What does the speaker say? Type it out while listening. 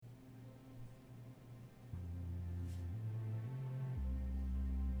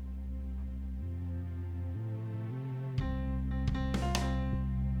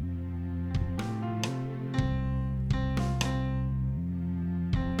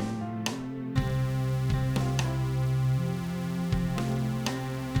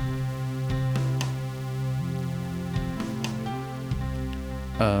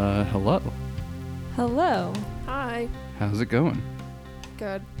Hello. Hello. Hi. How's it going?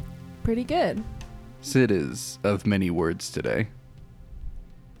 Good. Pretty good. Sid is of many words today.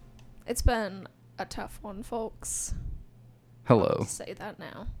 It's been a tough one, folks. Hello. I'll say that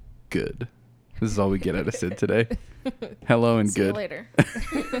now. Good. This is all we get out of Sid today. Hello and See you good. later.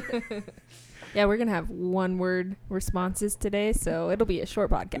 Yeah, we're going to have one-word responses today, so it'll be a short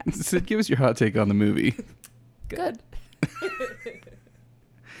podcast. Sid, give us your hot take on the movie. Good.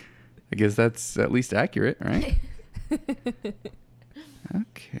 I guess that's at least accurate, right?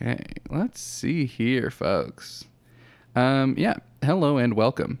 Okay, let's see here, folks. Yeah, hello and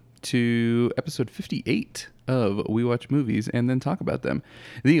welcome to episode 58 of We Watch Movies and Then Talk About Them,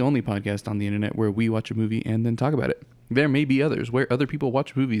 the only podcast on the internet where we watch a movie and then talk about it. There may be others where other people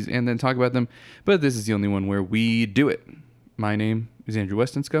watch movies and then talk about them, but this is the only one where we do it. My name is Andrew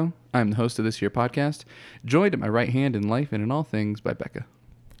Westonsko. I'm the host of this here podcast, joined at my right hand in life and in all things by Becca.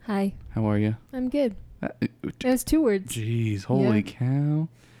 Hi. How are you? I'm good. It was 2 words. Jeez, holy cow.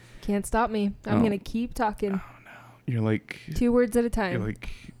 Can't stop me. I'm Oh. going to keep talking. Oh no. You're like 2 words at a You're time. like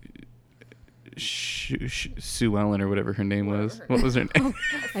Sue Ellen or whatever her name was. Whatever. What was her name?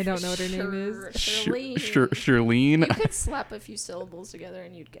 I don't know what her name is. Shirlene. Shirlene. You could slap a few syllables together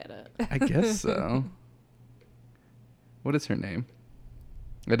and you'd get it. I guess so. What is her name?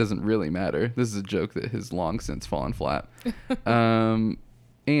 That doesn't really matter. This is a joke that has long since fallen flat.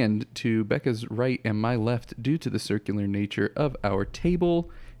 And to Becca's right and my left, due to the circular nature of our table,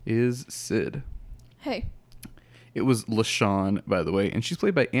 is Sid. Hey. It was LaShawn, by the way, and she's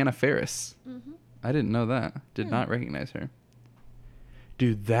played by Anna Faris. Mm-hmm. I didn't know that. Did not recognize her.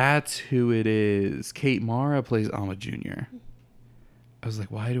 Dude, that's who it is. Kate Mara plays Alma Jr. I was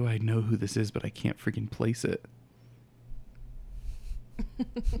like, why do I know who this is, but I can't freaking place it?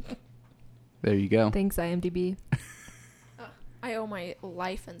 There you go. Thanks, IMDb. I owe my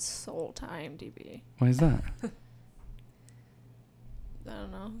life and soul to IMDb. Why is that? I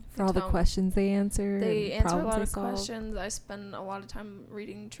don't know. For all the questions they answer. They and answer a problems lot they of solve. questions. I spend a lot of time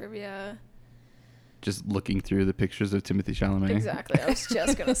reading trivia. Just looking through the pictures of Timothy Chalamet. Exactly. I was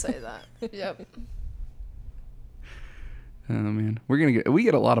just going to say that. Yep. Oh man, we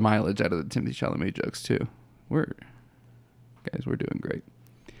get a lot of mileage out of the Timothy Chalamet jokes too. We're doing great.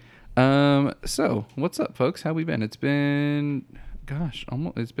 So what's up, folks? How we been? It's been,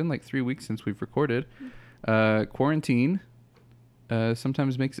 it's been like 3 weeks since we've recorded. Quarantine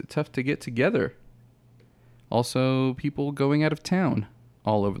sometimes makes it tough to get together. Also, people going out of town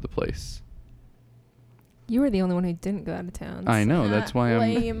all over the place. You were the only one who didn't go out of town. I know. That's why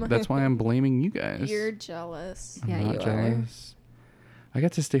Lame. I'm blaming you guys. You're jealous. I'm Yeah, not you are. jealous. I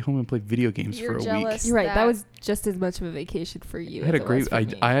got to stay home and play video games You're for a jealous. week. You're right. That that- was just as much of a vacation for you. I had as a it great was for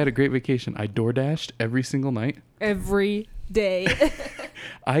me. I had a great vacation. I DoorDashed every single night. Every day.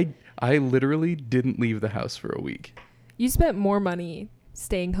 I literally didn't leave the house for a week. You spent more money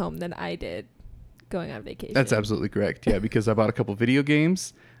staying home than I did going on vacation. That's absolutely correct. Yeah, because I bought a couple video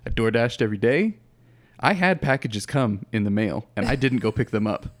games. I DoorDashed every day. I had packages come in the mail, and I didn't go pick them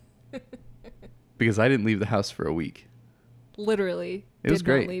up because I didn't leave the house for a week. Literally. It was did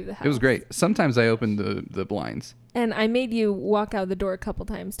great. Not leave the house. It was great. Sometimes I opened the blinds. And I made you walk out the door a couple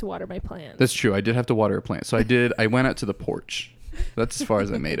times to water my plants. That's true. I did have to water a plant. So I went out to the porch. That's as far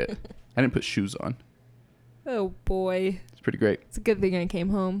as I made it. I didn't put shoes on. Oh boy. It's pretty great. It's a good thing I came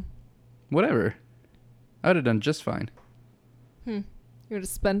home. Whatever. I would have done just fine. You would have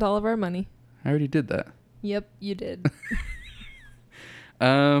spent all of our money. I already did that. Yep, you did.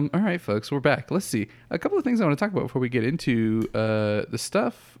 All right, folks, we're back. Let's see. A couple of things I want to talk about before we get into the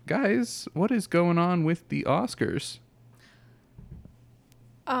stuff. Guys, what is going on with the Oscars?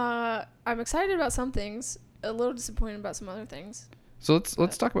 I'm excited about some things. A little disappointed about some other things. So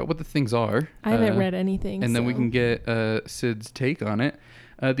let's talk about what the things are. I haven't read anything. And then we so- can get Sid's take on it.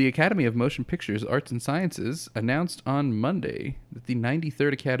 The Academy of Motion Pictures, Arts and Sciences announced on Monday that the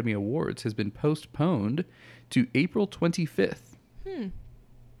 93rd Academy Awards has been postponed to April 25th.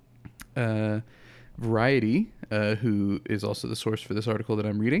 Variety, who is also the source for this article that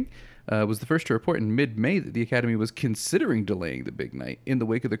I'm reading, was the first to report in mid-May that the Academy was considering delaying the big night in the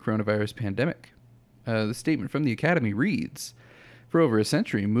wake of the coronavirus pandemic. The statement from the Academy reads, "For over a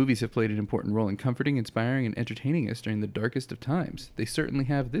century, movies have played an important role in comforting, inspiring, and entertaining us during the darkest of times. They certainly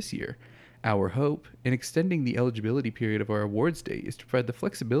have this year. Our hope in extending the eligibility period of our awards day is to provide the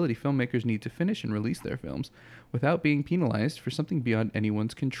flexibility filmmakers need to finish and release their films without being penalized for something beyond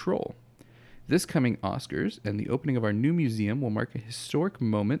anyone's control. This coming Oscars and the opening of our new museum will mark a historic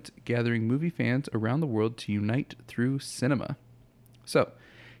moment, gathering movie fans around the world to unite through cinema." So,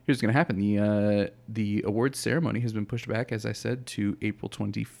 here's what's going to happen. The awards ceremony has been pushed back, as I said, to April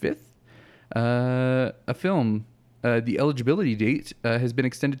 25th. A film, the eligibility date has been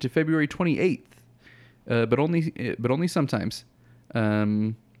extended to February 28th, but only sometimes.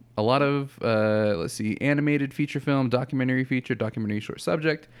 A lot of, let's see, animated feature film, documentary feature, documentary short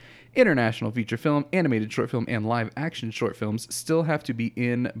subject, international feature film, animated short film, and live action short films still have to be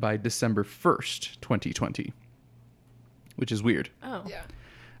in by December 1st, 2020, which is weird. Oh. Yeah.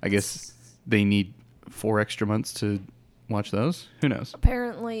 I guess they need 4 extra months to watch those. Who knows?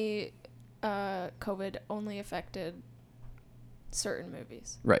 Apparently, COVID only affected certain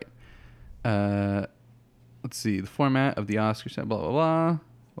movies. Right. Let's see. The format of the Oscars, blah, blah, blah.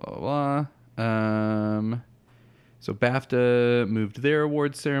 Blah, blah, blah. So BAFTA moved their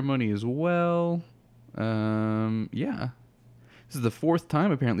awards ceremony as well. Yeah. This is the 4th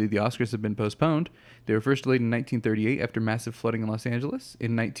time, apparently, the Oscars have been postponed. They were first delayed in 1938 after massive flooding in Los Angeles.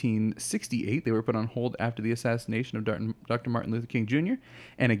 In 1968, they were put on hold after the assassination of Dr. Martin Luther King Jr.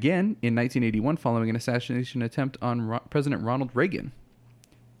 And again, in 1981, following an assassination attempt on President Ronald Reagan.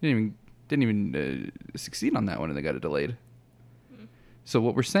 Didn't even succeed on that one, and they got it delayed. So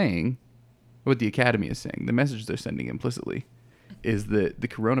what we're saying, what the Academy is saying, the message they're sending implicitly, is that the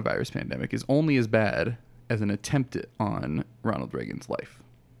coronavirus pandemic is only as bad as an attempt on Ronald Reagan's life.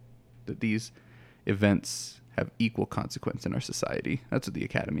 That these events have equal consequence in our society. That's what the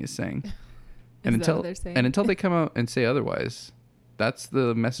Academy is saying. Is that what they're saying? And until they come out and say otherwise, that's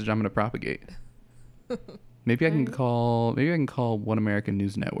the message I'm going to propagate. Maybe I can call One American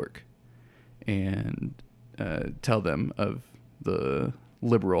News Network and tell them of the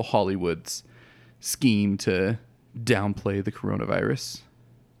liberal Hollywood's scheme to downplay the coronavirus.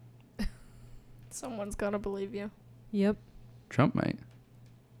 Someone's gonna believe you. Yep. Trump might.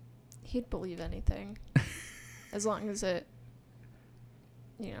 He'd believe anything. As long as it,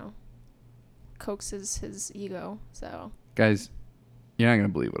 coaxes his ego. So. Guys, you're not going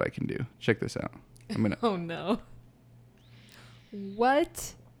to believe what I can do. Check this out. I'm going to... Oh, no.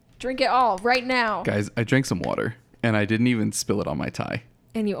 What? Drink it all right now. Guys, I drank some water, and I didn't even spill it on my tie.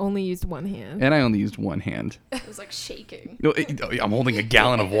 And you only used one hand. And I only used one hand. It was like shaking. No, I'm holding a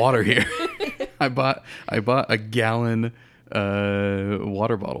gallon of water here. I bought a gallon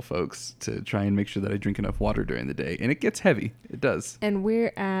water bottle, folks, to try and make sure that I drink enough water during the day. And it gets heavy. It does. And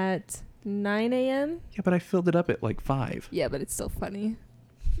we're at 9 a.m.? Yeah, but I filled it up at like 5. Yeah, but it's still funny.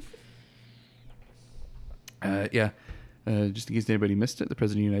 Just in case anybody missed it, the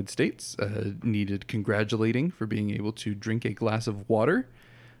President of the United States needed congratulating for being able to drink a glass of water,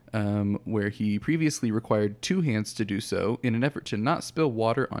 where he previously required 2 hands to do so in an effort to not spill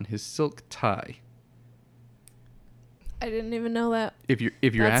water on his silk tie. I didn't even know that. If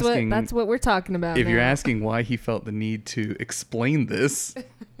you're asking, that's what we're talking about. if now. you're asking why he felt the need to explain this,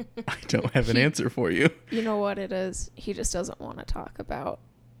 I don't have an answer for you. You know what it is? He just doesn't want to talk about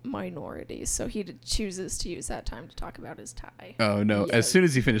minorities, so he chooses to use that time to talk about his tie. Oh no! Yeah. As soon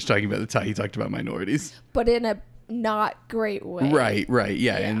as he finished talking about the tie, he talked about minorities. But in a not great way. Right,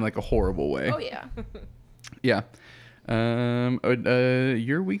 yeah, Yeah. in like a horrible way. Oh yeah. Yeah.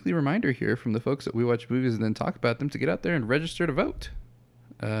 Your weekly reminder here from the folks that we watch movies and then talk about them to get out there and register to vote.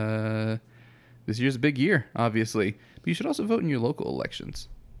 This year's a big year, obviously, but you should also vote in your local elections.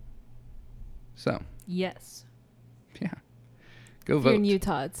 So, Yes. yeah, go If you're vote. in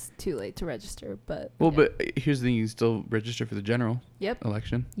Utah, it's too late to register, but... Well, yeah. but here's the thing: you can still register for the general Yep.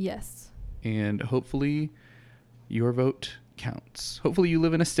 election, Yes. and hopefully, your vote counts. Hopefully, you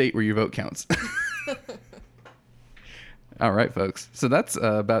live in a state where your vote counts. All right, folks. So that's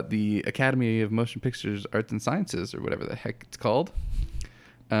about the Academy of Motion Pictures Arts and Sciences, or whatever the heck it's called.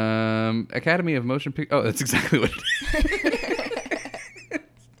 Academy of Motion Pictures. Oh, that's exactly what it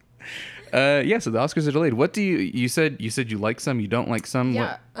is. Yeah, so the Oscars are delayed. What do you said you like some, you don't like some?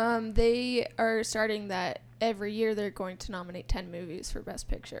 Yeah. What? They are starting that every year. They're going to nominate 10 movies for Best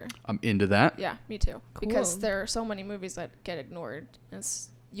Picture. I'm into that. Yeah, me too. Because Cool. there are so many movies that get ignored.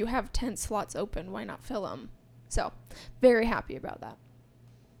 You have 10 slots open. Why not fill them? So, very happy about that.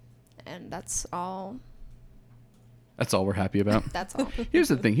 And that's all. That's all we're happy about. That's all. Here's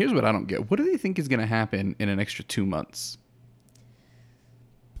the thing. Here's what I don't get. What do they think is going to happen in an extra 2 months?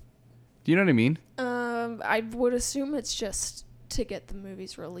 Do you know what I mean? I would assume it's just to get the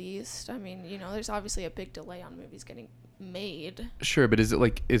movies released. I mean, there's obviously a big delay on movies getting made. Sure, but is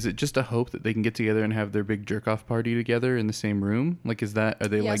it just a hope that they can get together and have their big jerk off party together in the same room? Like, are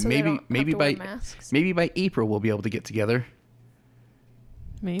they Yeah, like so they don't have maybe to wear by masks. maybe by April we'll be able to get together?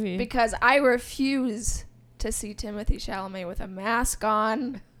 Maybe. Because I refuse to see Timothée Chalamet with a mask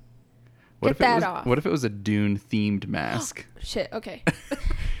on. What Get if that it was, off. What if it was a Dune themed mask? Shit, okay.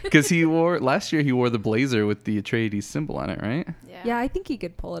 Because last year he wore the blazer with the Atreides symbol on it, right? Yeah, I think he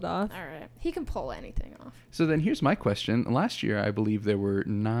could pull it off. All right. He can pull anything off. So then here's my question. Last year, I believe there were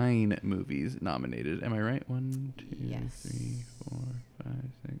 9 movies nominated. Am I right? 1, 2, Yes. 3, 4, 5,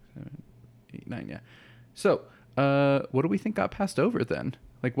 6, 7, 8, 9. Yeah. So, what do we think got passed over then?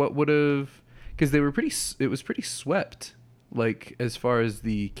 Like, what would have? Because it was pretty swept, like as far as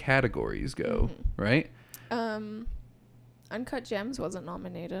the categories go, right? Uncut Gems wasn't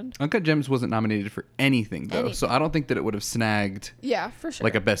nominated. Uncut Gems wasn't nominated for anything though, so I don't think that it would have snagged Yeah, for sure.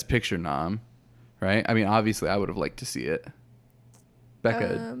 like a Best Picture nom, right? I mean, obviously, I would have liked to see it.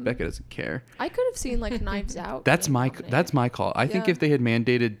 Becca doesn't care. I could have seen like Knives Out. That's being my nominated. call. I think Yeah. if they had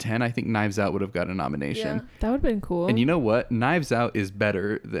mandated 10, I think Knives Out would have got a nomination. Yeah. That would have been cool. And you know what? Knives Out is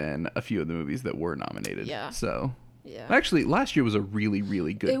better than a few of the movies that were nominated. Yeah. So, Yeah. actually, last year was a really,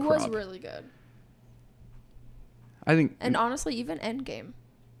 really good It was crop. really good. I think. And honestly, even Endgame.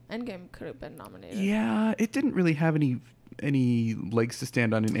 Endgame could have been nominated. Yeah, it didn't really have any legs to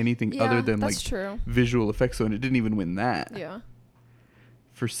stand on in anything Yeah, other than that's like true. visual effects, so and it didn't even win that. Yeah.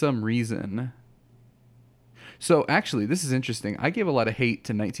 For some reason. So actually, this is interesting. I gave a lot of hate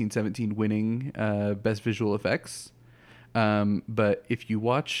to 1917 winning Best Visual Effects. But if you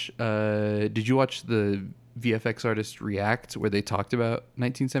watch, did you watch the VFX artist React where they talked about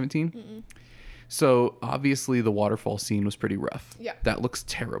 1917? Mm-mm. So obviously the waterfall scene was pretty rough. Yeah. That looks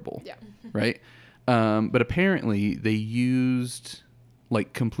terrible. Yeah. Right? But apparently they used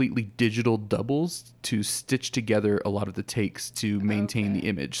like completely digital doubles to stitch together a lot of the takes to maintain the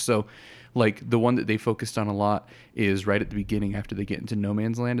image. So like the one that they focused on a lot is right at the beginning after they get into no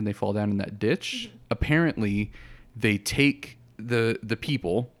man's land and they fall down in that ditch. Mm-hmm. Apparently they take the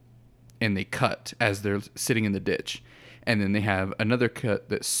people and they cut as they're sitting in the ditch. And then they have another cut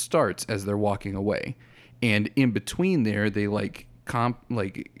that starts as they're walking away. And in between there, they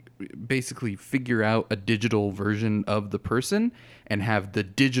basically figure out a digital version of the person and have the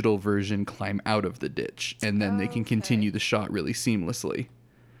digital version climb out of the ditch. And then they can continue the shot really seamlessly.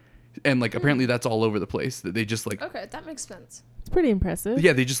 And like apparently that's all over the place, that they just like Okay, that makes sense. It's pretty impressive.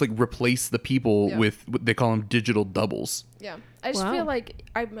 yeah, they just like replace the people Yeah. with what they call them digital doubles. Yeah. I just Wow. feel like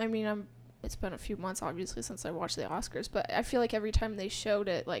I mean it's been a few months obviously since I watched the Oscars, but I feel like every time they showed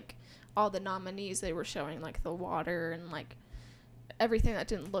it, like all the nominees, they were showing like the water and like everything that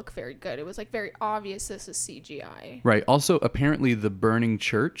didn't look very good. It was like very obvious this is CGI. Right. Also, apparently the burning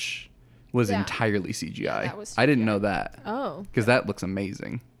church was Yeah. entirely CGI. Yeah, that was I didn't CGI. know that Oh, because that looks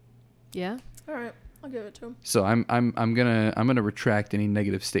amazing. yeah. All right, I'll give it to him. So I'm gonna retract any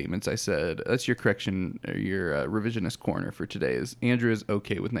negative statements I said. That's your correction, or your revisionist corner for today. Is Andrew is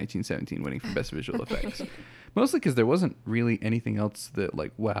okay with 1917 winning for best visual effects, mostly because there wasn't really anything else that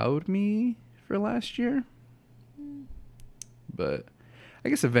like wowed me for last year. But I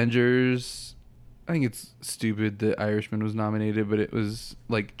guess Avengers. I think it's stupid that Irishman was nominated, but it was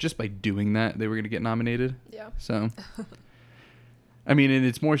like just by doing that they were gonna get nominated. Yeah. So. I mean, and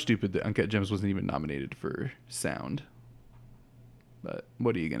it's more stupid that Uncut Gems wasn't even nominated for sound. But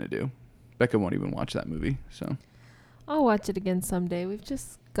what are you going to do? Becca won't even watch that movie, so. I'll watch it again someday. We've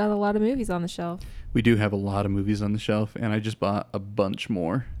just got a lot of movies on the shelf. We do have a lot of movies on the shelf, and I just bought a bunch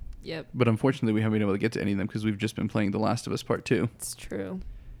more. Yep. But unfortunately, we haven't been able to get to any of them because we've just been playing The Last of Us Part 2, It's true.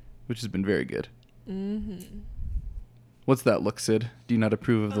 which has been very good. Mm-hmm. What's that look, Sid? Do you not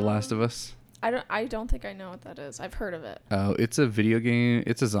approve of The Last of Us? I don't think I know what that is. I've heard of it. Oh, it's a video game.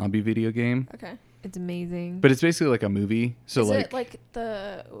 It's a zombie video game. Okay. It's amazing. But it's basically like a movie. So is like it like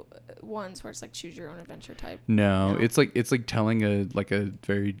the ones where it's like choose your own adventure type? no, No? it's like telling a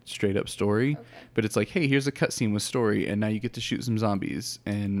very straight up story. Okay. But it's like, hey, here's a cutscene with story, and now you get to shoot some zombies,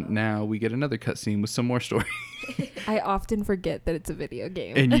 and now we get another cutscene with some more story, I often forget that it's a video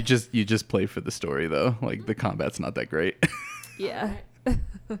game. and you just play for the story though. Like the combat's not that great. yeah.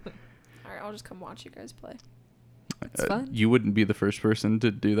 All right, I'll just come watch you guys play. It's fun. You wouldn't be the first person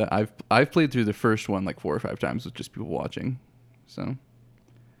to do that. I've played through the first one like 4 or 5 times with just people watching. So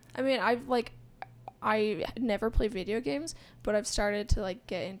I mean, I never play video games, but I've started to like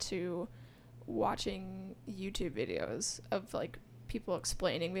get into watching YouTube videos of like people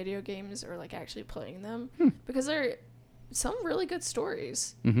explaining video games or like actually playing them because they're some really good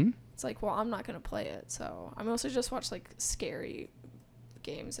stories. mm-hmm. It's like, well, I'm not gonna play it, so I mostly just watch like scary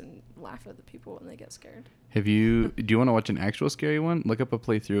games and laugh at the people when they get scared. Do you want to watch an actual scary one? Look up a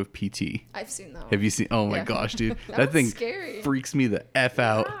playthrough of PT. I've seen that. Have you seen? Oh my Yeah. gosh, dude, That that was thing scary. freaks me the f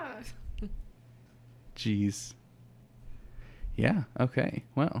out. Yeah. Jeez. Yeah. Okay.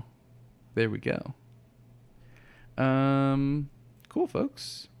 Well, there we go. Cool,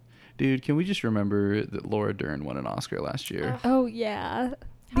 folks. Dude, can we just remember that Laura Dern won an Oscar last year? Oh, yeah.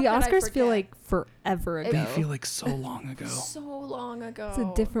 How The could I Oscars feel forget? like forever ago. They feel like so long ago. so long ago. It's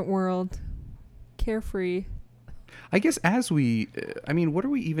a different world. Carefree. I guess I mean, what are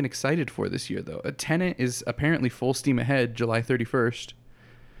we even excited for this year, though? Tenet is apparently full steam ahead, July 31st.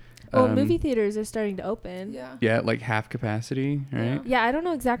 Well, movie theaters are starting to open. Yeah. Yeah, at like half capacity, right? Yeah, I don't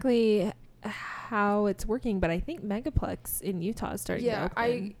know exactly how it's working, but I think Megaplex in Utah is starting to Yeah,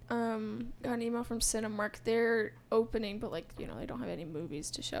 open. I got an email from Cinemark. They're opening, but like they don't have any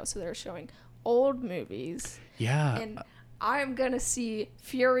movies to show, so they're showing old movies. Yeah. And I'm gonna see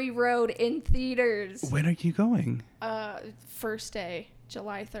Fury Road in theaters. When are you going? First day,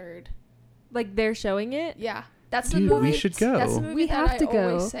 July 3rd. Like they're showing it. Yeah, that's Dude, the movie. we should go. That's the movie We that have I to go.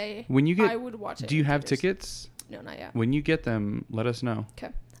 always say When you I get, would watch it. do you in have theaters. tickets? No, not yet. When you get them, let us know. Okay.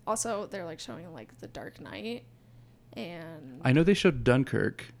 Also, they're like showing like The Dark Knight, and I know they showed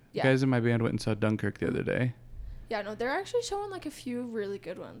Dunkirk. Yeah. You guys in my band went and saw Dunkirk the other day. yeah, no, they're actually showing like a few really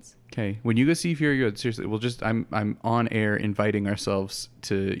good ones. Okay, when you go see Fury Road, seriously, I'm on air inviting ourselves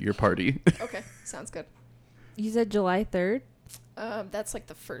to your party. Okay, sounds good. You said July 3rd? That's like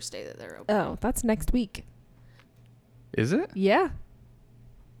the first day that they're open. Oh, that's next week. Is it? Yeah.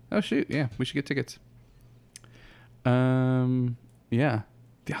 Oh shoot, yeah, we should get tickets. Yeah,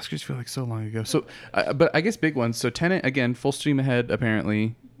 the Oscars feel like so long ago. So, but I guess big ones. So Tenet again, full stream ahead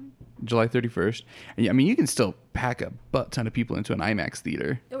apparently, July 31st. And I mean, you can still pack a butt ton of people into an IMAX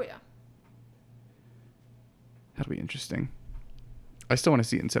theater. Oh yeah. That'll be interesting. I still want to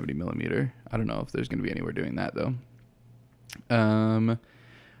see it in 70 millimeter. I don't know if there's going to be anywhere doing that though.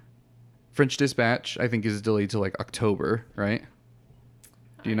 French Dispatch, I think, is delayed to like October, right?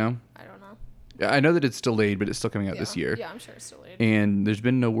 Do you know? I don't know. Yeah, I know that it's delayed, but it's still coming out this Yeah. year. Yeah, I'm sure it's delayed. And there's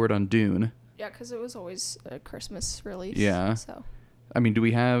been no word on Dune. Yeah, because it was always a Christmas release. Yeah. So I mean,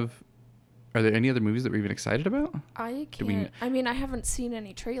 are there any other movies that we're even excited about? I Do we- can't. I mean, I haven't seen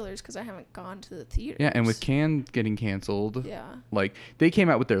any trailers because I haven't gone to the theater. Yeah, and with Cannes getting canceled, Yeah. like they came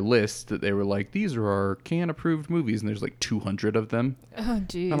out with their list that they were like, these are our Cannes approved movies, and there's like 200 of them. Oh,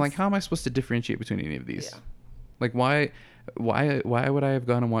 geez. I'm like, how am I supposed to differentiate between any of these? Yeah. Like, why would I have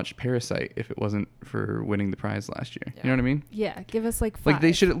gone and watched Parasite if it wasn't for winning the prize last year? Yeah. You know what I mean? Yeah, give us like 5. Like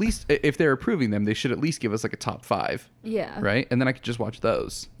they should at least, if they're approving them, they should at least give us like a top 5, Yeah. right? And then I could just watch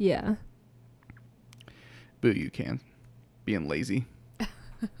those. Yeah. Boo, you can. Being lazy.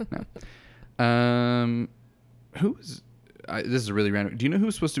 No. This is a really random. Do you know who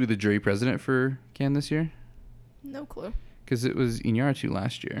was supposed to be the jury president for Cannes this year? No clue. Because it was Iñárritu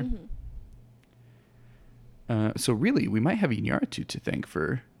last year. Mm-hmm. So really, we might have Iñárritu to thank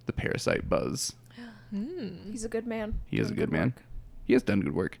for the Parasite buzz. He's a good man. He is a Doing good man. work. He has done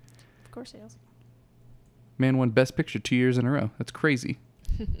good work. Of course he has. Man won Best Picture 2 years in a row. That's crazy.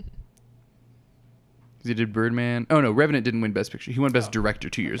 He did Birdman. Oh no, Revenant didn't win Best Picture. He won Best Director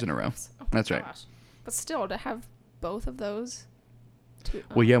 2 years in a row. Oh my That's right. gosh. But still, to have both of those.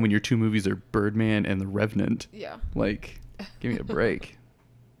 Well, yeah, when your 2 movies are Birdman and The Revenant. Yeah. Like, give me a break.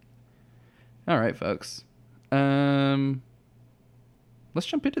 All right, folks. Let's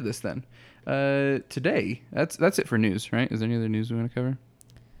jump into this then. Today, that's it for news, right? Is there any other news we want to cover?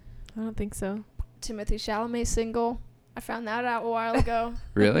 I don't think so. Timothy Chalamet single. I found that out a while ago.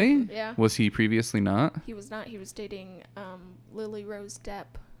 Really? Yeah. Was he previously not? He was not. He was dating Lily Rose Depp,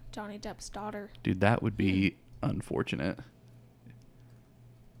 Johnny Depp's daughter. Dude, that would be unfortunate.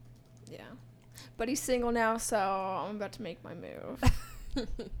 Yeah. But he's single now, so I'm about to make my move.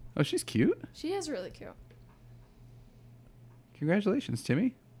 Oh, she's cute. She is really cute. Congratulations,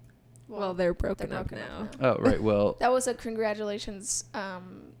 Timmy. Well, they're broken, they're up broken now. up now. Oh, right. Well, That was a congratulations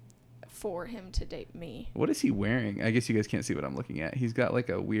for him to date me. what is he wearing? I guess you guys can't see what I'm looking at. He's got like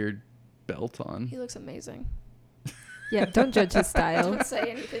a weird belt on. He looks amazing. Yeah, don't judge his I style. don't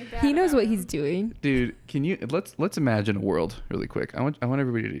say anything bad. He knows about what him. he's doing. Dude, can you let's imagine a world really quick. I want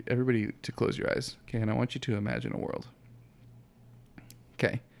everybody to close your eyes. Okay, and I want you to imagine a world.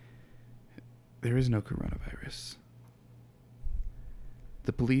 Okay. There is no coronavirus.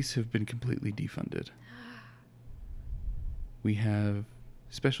 The police have been completely defunded. We have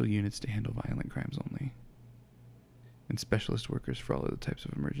special units to handle violent crimes only. And specialist workers for all other types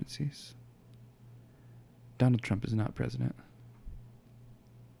of emergencies. Donald Trump is not president.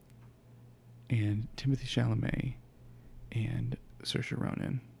 And Timothy Chalamet and Saoirse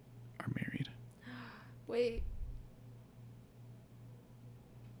Ronan are married. Wait.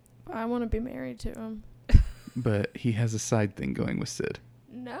 I want to be married to him. But he has a side thing going with Sid.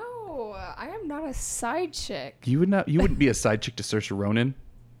 No, I am not a side chick. You wouldn't be a side chick to Saoirse Ronan.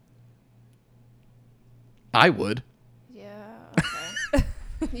 I would. Yeah, okay.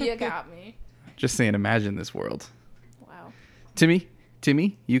 You got me. Just saying, imagine this world. Wow. Timmy,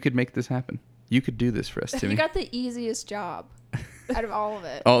 Timmy, you could make this happen. You could do this for us, Timmy. You got the easiest job out of all of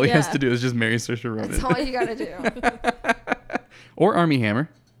it. All he has Yeah. to do is just marry Saoirse Ronan. That's all you gotta do. Or Army Hammer.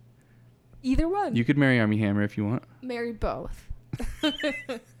 Either one. You could marry Army Hammer if you want. Marry both.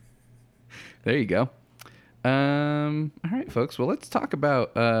 There you go. All right, folks. Well, let's talk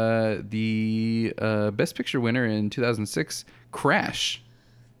about the Best Picture winner in 2006, Crash.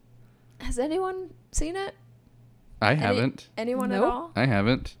 Has anyone seen it? I haven't. Anyone Nope. at all? I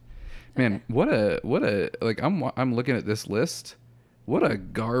haven't. Man, Okay. what a like I'm looking at this list. What a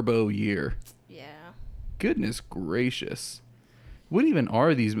garbo year. Yeah. Goodness gracious. What even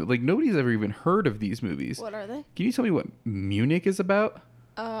are these? Like nobody's ever even heard of these movies. What are they? Can you tell me what Munich is about?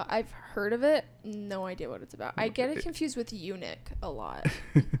 I've heard of it. No idea what it's about. I get it confused with Eunuch a lot.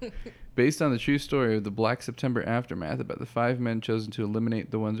 Based on the true story of the Black September aftermath, about the 5 men chosen to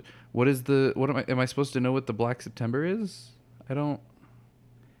eliminate the ones. What am I supposed to know what the Black September is? I don't.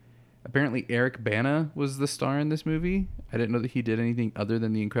 Apparently, Eric Bana was the star in this movie. I didn't know that he did anything other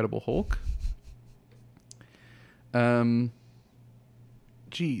than The Incredible Hulk.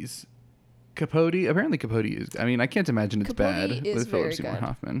 Geez. Capote. Apparently, Capote is. I mean, I can't imagine it's Capote bad is with Philip very Seymour good.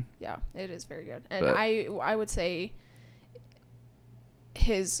 Hoffman. Yeah, it is very good. And But- I would say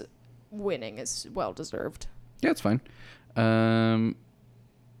his winning is well deserved. Yeah, it's fine.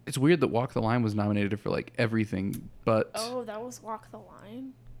 It's weird that Walk the Line was nominated for like everything, but Oh, that was Walk the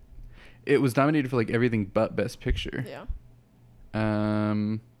Line? it was nominated for like everything but Best Picture. Yeah.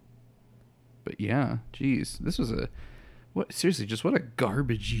 But yeah, geez, this was seriously, just what a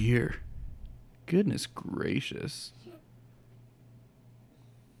garbage year. Goodness gracious.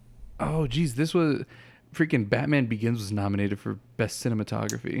 Oh, geez, this was freaking Batman Begins was nominated for Best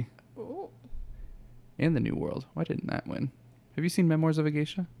Cinematography Ooh. and The New World. Why didn't that win? Have you seen Memoirs of a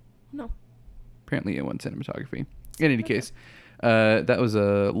Geisha? No. Apparently it won cinematography. In any case, that was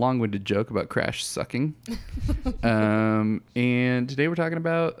a long-winded joke about Crash sucking. And today we're talking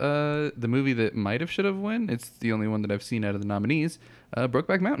about the movie that might have should have won. It's the only one that I've seen out of the nominees,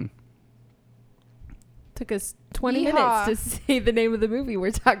 Brokeback Mountain. Took us 20 Yeehaw. minutes to say the name of the movie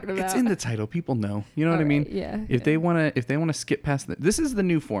we're talking about. It's in the title. People know. You know what I All mean? right, yeah, If yeah. they wanna skip past this is the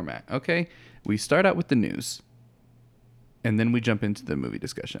new format. Okay, we start out with the news, and then we jump into the movie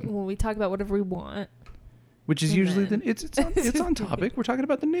discussion, Well, we talk about whatever we want. which is And usually then- it's on topic. We're talking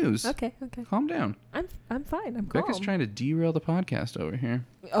about the news. Okay. Calm down. I'm fine. I'm Becca's calm. trying to derail the podcast over here.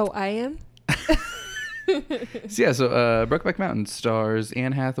 Oh, I am? So Brokeback Mountain stars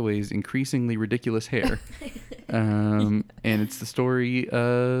Anne Hathaway's increasingly ridiculous hair. And it's the story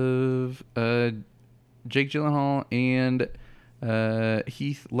of Jake Gyllenhaal and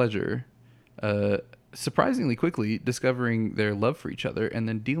Heath Ledger surprisingly quickly discovering their love for each other and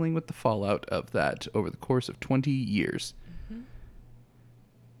then dealing with the fallout of that over the course of 20 years. Mm-hmm.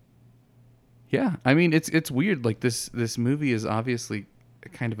 Yeah, I mean it's weird. Like this movie is obviously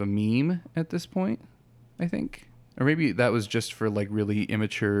kind of a meme at this point, I think. Or maybe that was just for like really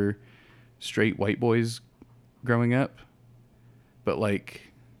immature straight white boys growing up. But like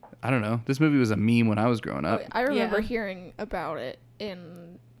I don't know. This movie was a meme when I was growing up. I remember Yeah. hearing about it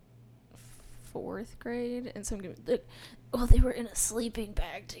in 4th grade, and some that, well, they were in a sleeping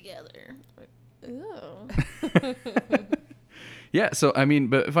bag together. Like, ew. Yeah, so I mean,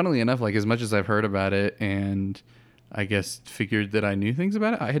 but funnily enough, like as much as I've heard about it and I guess figured that I knew things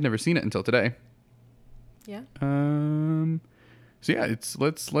about it, I had never seen it until today. Yeah. So yeah,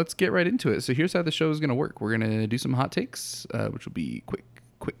 let's get right into it. So here's how the show is going to work. We're going to do some hot takes, which will be quick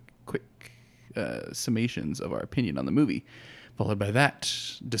summations of our opinion on the movie, followed by that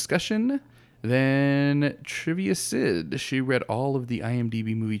discussion. Then Trivia Sid. She read all of the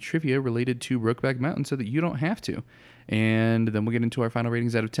IMDb movie trivia related to Brokeback Mountain so that you don't have to. And then we'll get into our final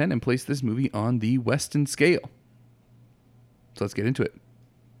ratings out of 10 and place this movie on the Weston scale. So let's get into it.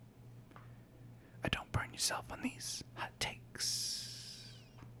 Don't burn yourself on these hot takes.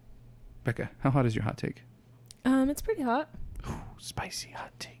 Becca, how hot is your hot take? It's pretty hot. Ooh, spicy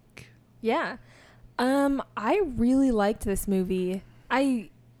hot take. Yeah. I really liked this movie. I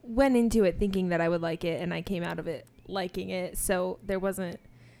went into it thinking that I would like it, and I came out of it liking it, so there wasn't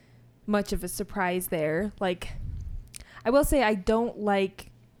much of a surprise there. Like, I will say I don't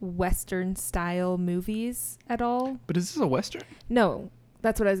like Western style movies at all. But is this a Western? No,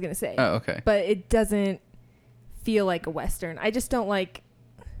 that's what I was going to say. Oh, okay. But it doesn't feel like a Western. I just don't like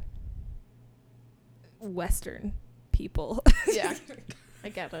Western people. Yeah, I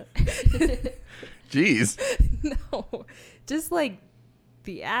get it. Jeez. No, just like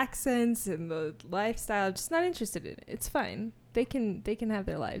the accents and the lifestyle. I'm just not interested in it. It's fine. They can have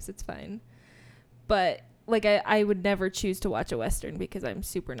their lives. It's fine. But like I would never choose to watch a Western because I'm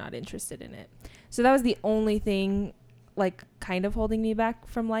super not interested in it. So that was the only thing like kind of holding me back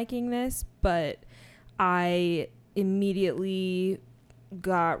from liking this, but I immediately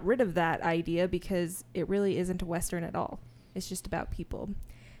got rid of that idea because it really isn't a Western at all. It's just about people.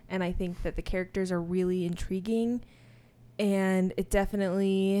 And I think that the characters are really intriguing, and it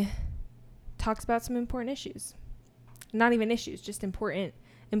definitely talks about some important issues. Not even issues, just important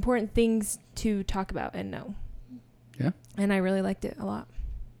things to talk about and know. Yeah. And I really liked it a lot.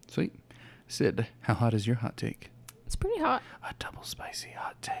 Sweet. Sid, how hot is your hot take? It's pretty hot. A double spicy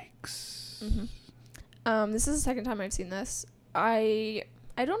hot takes. Mm-hmm. This is the second time I've seen this. I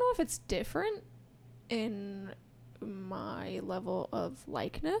don't know if it's different in my level of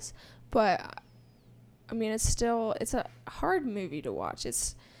likeness, but I mean it's a hard movie to watch.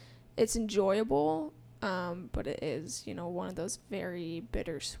 It's enjoyable, but it is, you know, one of those very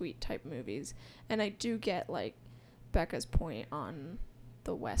bittersweet type movies. And I do get like Becca's point on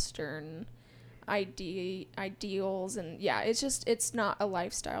the Western ideals, and yeah, it's not a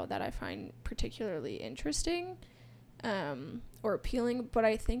lifestyle that I find particularly interesting or appealing, but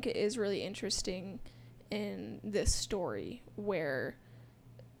I think it is really interesting in this story where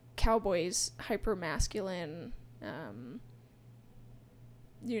cowboys, hyper masculine,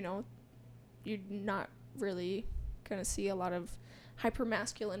 you know, you're not really gonna see a lot of hyper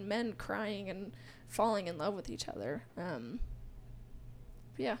masculine men crying and falling in love with each other.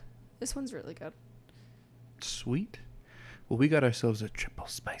 Yeah, this one's really good. Sweet. Well, we got ourselves a triple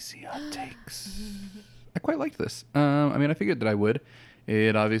spicy hot takes. I quite liked this. I mean, I figured that I would.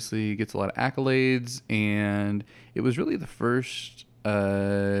 It obviously gets a lot of accolades, and it was really the first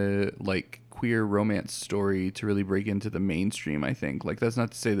like queer romance story to really break into the mainstream, I think. Like, that's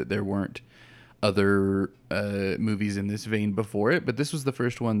not to say that there weren't other movies in this vein before it, but this was the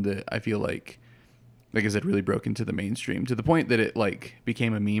first one that I feel like I said, really broke into the mainstream to the point that it like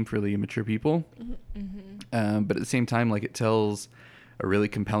became a meme for really immature people. Mm-hmm. But at the same time, like, it tells a really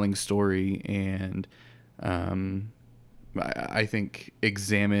compelling story, and I think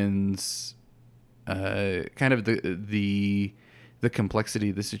examines kind of the complexity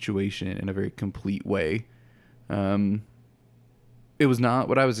of the situation in a very complete way. It was not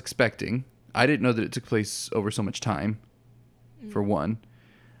what I was expecting. I didn't know that it took place over so much time, for one.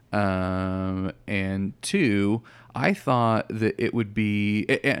 And two, I thought that it would be,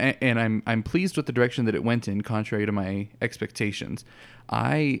 and I'm pleased with the direction that it went in, contrary to my expectations.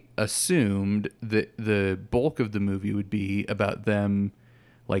 I assumed that the bulk of the movie would be about them,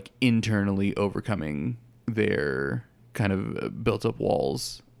 like, internally overcoming their kind of built up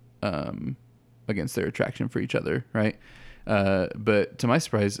walls against their attraction for each other, right? But to my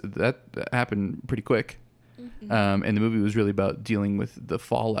surprise, that happened pretty quick. And the movie was really about dealing with the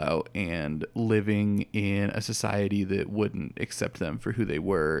fallout and living in a society that wouldn't accept them for who they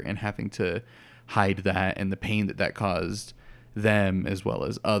were, and having to hide that and the pain that caused them as well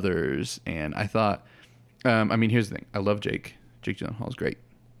as others. And I thought, I mean, here's the thing. I love Jake. Jake Gyllenhaal is great.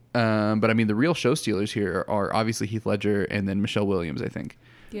 But I mean, the real show stealers here are obviously Heath Ledger and then Michelle Williams, I think.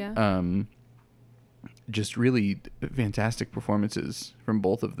 Yeah. Just really fantastic performances from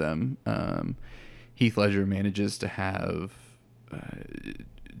both of them. Heath Ledger manages to have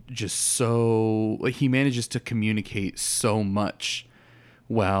he manages to communicate so much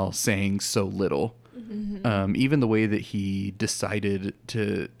while saying so little. Mm-hmm. Even the way that he decided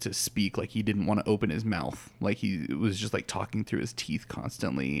to speak, like, he didn't want to open his mouth, like he was just like talking through his teeth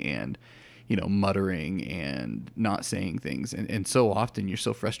constantly, and, you know, muttering and not saying things. And so often you're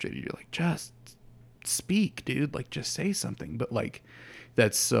so frustrated, you're like, just speak, dude, like, just say something. But like,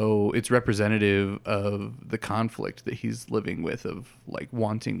 it's representative of the conflict that he's living with, of like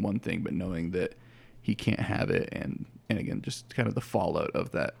wanting one thing but knowing that he can't have it, and again, just kind of the fallout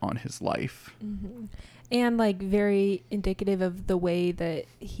of that on his life. Mm-hmm. And like very indicative of the way that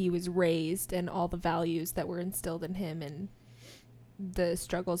he was raised and all the values that were instilled in him, and the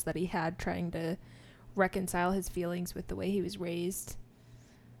struggles that he had trying to reconcile his feelings with the way he was raised.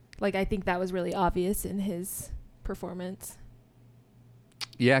 Like, I think that was really obvious in his performance.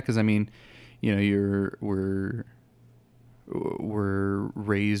 Yeah, because I mean, you know, we're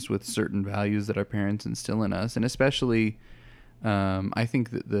raised with certain values that our parents instill in us, and especially, I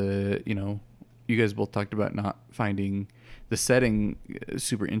think that you guys both talked about not finding the setting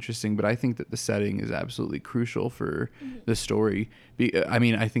super interesting, but I think that the setting is absolutely crucial for the story. I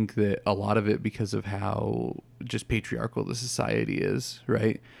mean, I think that a lot of it, because of how just patriarchal the society is,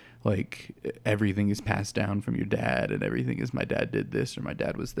 right? Like, everything is passed down from your dad, and everything is, my dad did this, or my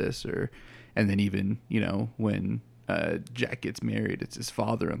dad was this, and then even, you know, when Jack gets married, it's his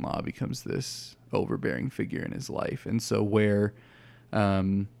father-in-law becomes this overbearing figure in his life. And so where,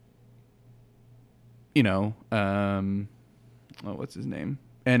 what's his name?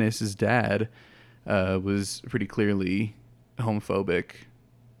 Ennis's dad was pretty clearly homophobic,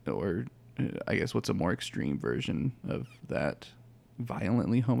 or I guess what's a more extreme version of that?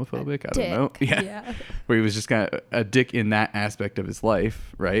 Violently homophobic? I don't know. Yeah. Where he was just kind of a dick in that aspect of his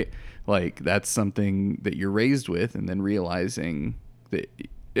life, right? Like, that's something that you're raised with, and then realizing that,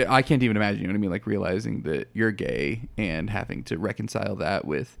 I can't even imagine, you know what I mean? Like, realizing that you're gay and having to reconcile that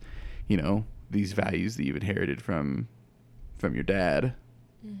with, these values that you've inherited from your dad.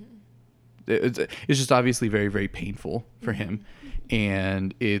 Mm-hmm. It's just obviously very, very painful for him.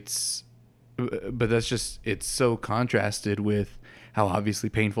 And but that's just, it's so contrasted with how obviously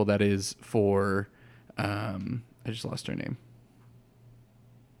painful that is for, I just lost her name,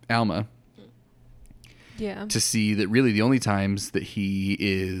 Alma. Yeah. To see that really the only times that he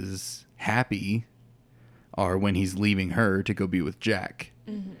is happy are when he's leaving her to go be with Jack.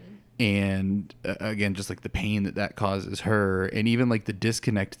 Mm-hmm. And again, just like the pain that causes her, and even like the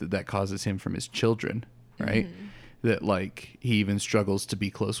disconnect that causes him from his children, right? Mm-hmm. That like he even struggles to be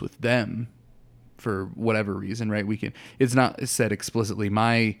close with them for whatever reason, right? It's not said explicitly.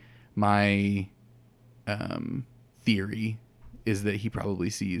 My theory is that he probably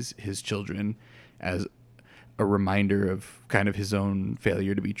sees his children as a reminder of kind of his own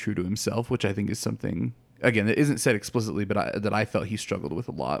failure to be true to himself, which I think is something, again, that isn't said explicitly, but that I felt he struggled with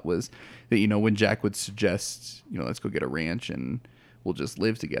a lot, was that, when Jack would suggest, let's go get a ranch and we'll just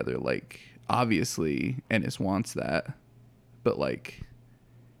live together. Like, obviously Ennis wants that, but like,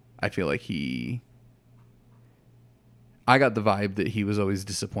 I feel like I got the vibe that he was always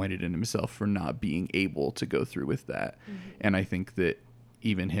disappointed in himself for not being able to go through with that. Mm-hmm. And I think that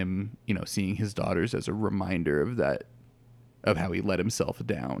even him, seeing his daughters as a reminder of that, of how he let himself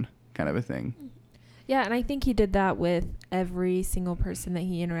down, kind of a thing. Yeah, and I think he did that with every single person that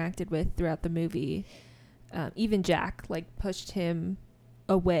he interacted with throughout the movie. Even Jack, like, pushed him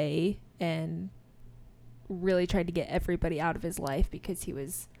away and really tried to get everybody out of his life because he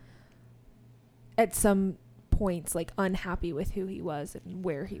was, at some points, like, unhappy with who he was and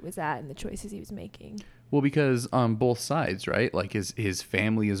where he was at and the choices he was making. Well, because on both sides, right? Like, his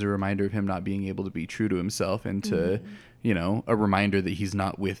family is a reminder of him not being able to be true to himself, and to, a reminder that he's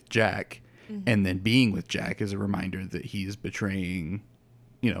not with Jack. Mm-hmm. And then being with Jack is a reminder that he's betraying,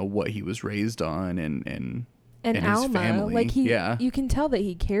 what he was raised on and Alma, his family. Like, you can tell that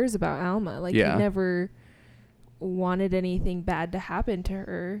he cares about Alma. Like, he never wanted anything bad to happen to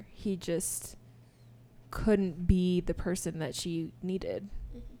her. He just couldn't be the person that she needed.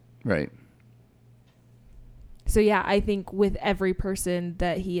 Right. So yeah, I think with every person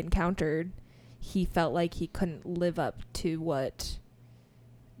that he encountered, he felt like he couldn't live up to what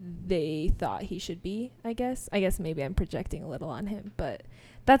they thought he should be, I guess. Maybe I'm projecting a little on him, but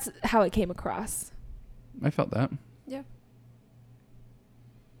that's how it came across. I felt that. Yeah.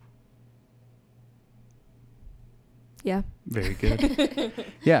 Yeah. Very good.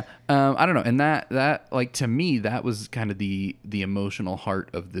 Yeah. I don't know. And that like, to me, that was kind of the emotional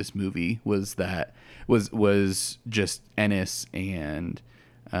heart of this movie, was just Ennis and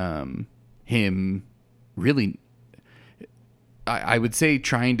him really, I would say,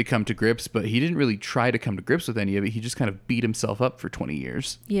 trying to come to grips, but he didn't really try to come to grips with any of it. He just kind of beat himself up for 20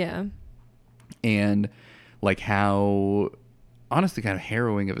 years. Yeah. And like, how honestly kind of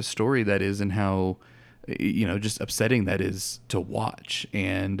harrowing of a story that is, and how, just upsetting that is to watch.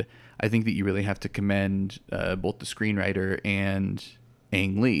 And I think that you really have to commend both the screenwriter and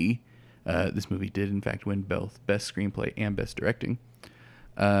Ang Lee. This movie did, in fact, win both Best Screenplay and Best Directing.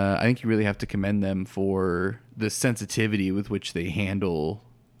 I think you really have to commend them for the sensitivity with which they handle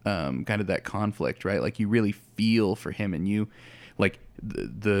kind of that conflict, right? Like, you really feel for him, and you, like,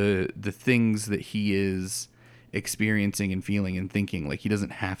 the things that he is experiencing and feeling and thinking, like, he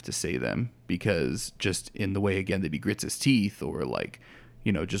doesn't have to say them, because just in the way, again, that he grits his teeth, or like,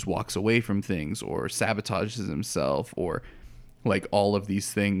 just walks away from things, or sabotages himself, or like, all of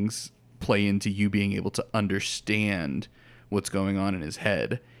these things play into you being able to understand what's going on in his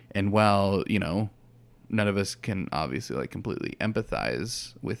head. And while, none of us can obviously like completely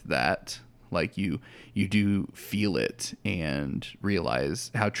empathize with that, like, you do feel it and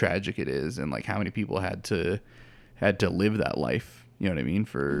realize how tragic it is, and like how many people had to live that life, you know what I mean,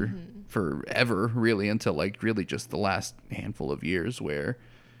 for forever, really, until like really just the last handful of years, where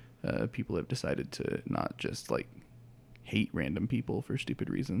people have decided to not just like hate random people for stupid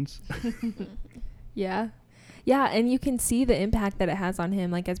reasons. Yeah. Yeah, and you can see the impact that it has on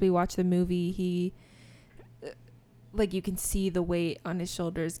him. Like, as we watch the movie, like you can see the weight on his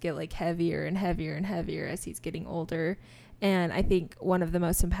shoulders get like heavier and heavier and heavier as he's getting older. And I think one of the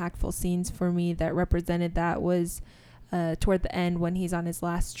most impactful scenes for me that represented that was toward the end when he's on his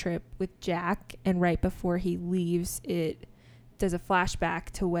last trip with Jack, and right before he leaves, it does a flashback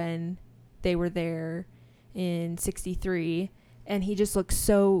to when they were there in 63, and he just looks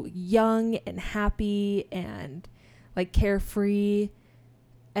so young and happy and like carefree.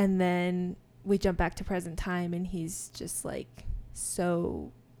 And then we jump back to present time and he's just like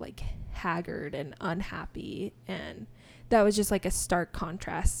so like haggard and unhappy, and that was just like a stark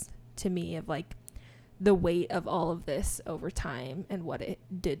contrast to me of like the weight of all of this over time and what it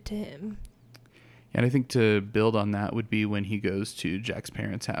did to him. And I think to build on that would be when he goes to Jack's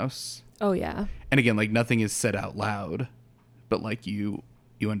parents' house. Oh yeah. And again, like nothing is said out loud, but like you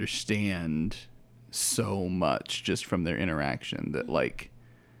understand so much just from their interaction that like,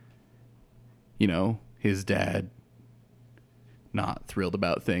 you know, his dad not thrilled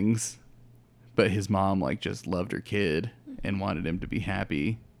about things, but his mom like just loved her kid and wanted him to be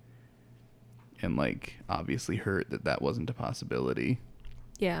happy, and like obviously hurt that that wasn't a possibility.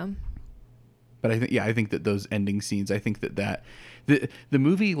 Yeah. But I think that those ending scenes, I think that the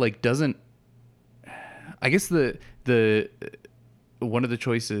movie like doesn't, I guess the one of the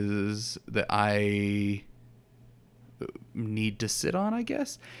choices that I need to sit on, I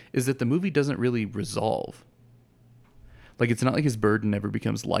guess, is that the movie doesn't really resolve. Like it's not like his burden ever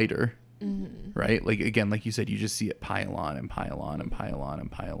becomes lighter. Mm-hmm. Right? Like again, like you said, you just see it pile on and pile on and pile on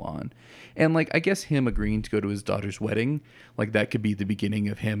and pile on. And like I guess him agreeing to go to his daughter's wedding, like that could be the beginning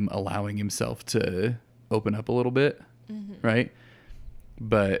of him allowing himself to open up a little bit. Mm-hmm. Right?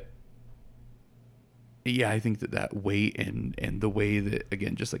 But yeah, I think that weight and the way that,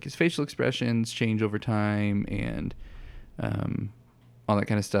 again, just like his facial expressions change over time and all that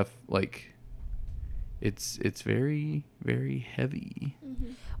kind of stuff, like it's very, very heavy.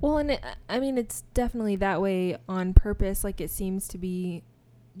 Mm-hmm. Well, and I mean, it's definitely that way on purpose. Like it seems to be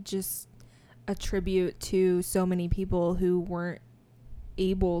just a tribute to so many people who weren't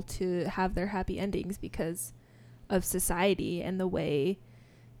able to have their happy endings because of society and the way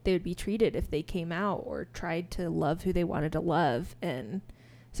they would be treated if they came out or tried to love who they wanted to love. And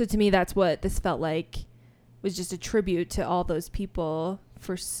so to me, that's what this felt like, was just a tribute to all those people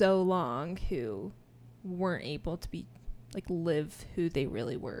for so long who weren't able to be like live who they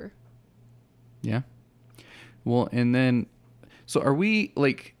really were. Yeah. Well, and then so are we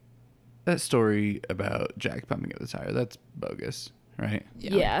like that story about Jack pumping up the tire, that's bogus, right?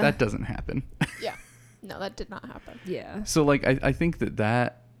 Yeah. That doesn't happen. Yeah. No, that did not happen. Yeah. So like I think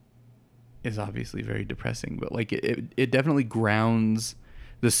that is obviously very depressing, but like it definitely grounds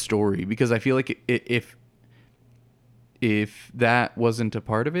the story, because I feel like if that wasn't a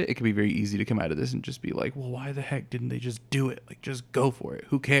part of it, it could be very easy to come out of this and just be like, well, why the heck didn't they just do it? Like, just go for it.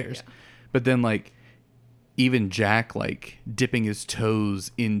 Who cares? Yeah. But then like even Jack like dipping his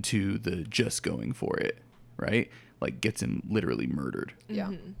toes into the just going for it, right? Like gets him literally murdered. Yeah.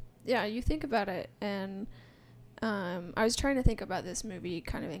 Mm-hmm. Yeah, you think about it, and I was trying to think about this movie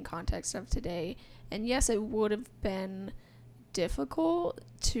kind of in context of today, and yes, it would have been difficult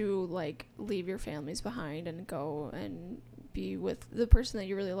to like leave your families behind and go and be with the person that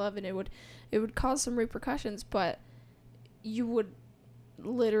you really love, and it would cause some repercussions, but you would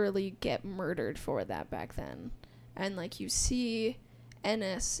literally get murdered for that back then. And like you see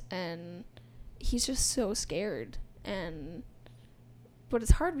Ennis and he's just so scared, but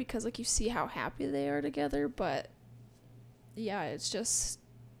it's hard because like you see how happy they are together, but yeah, it's just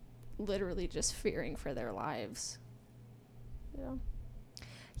literally just fearing for their lives. Yeah.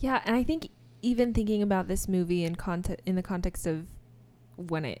 Yeah, and I think even thinking about this movie in the context of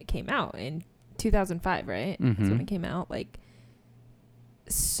when it came out in 2005, right? Mm-hmm. That's when it came out. Like,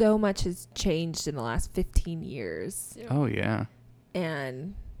 so much has changed in the last 15 years. Yeah. Oh, yeah.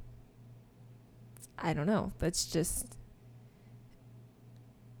 And I don't know. That's just...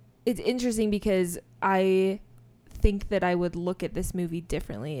 It's interesting because I think that I would look at this movie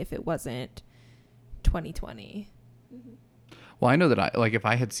differently if it wasn't 2020. Mm-hmm. Well, I know that if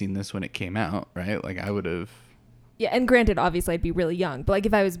I had seen this when it came out, right? Like I would have. Yeah, and granted, obviously I'd be really young, but like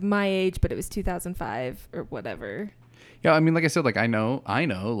if I was my age, but it was 2005 or whatever. Yeah, I mean, like I said, like I know,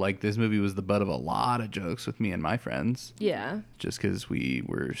 like this movie was the butt of a lot of jokes with me and my friends. Yeah. Just because we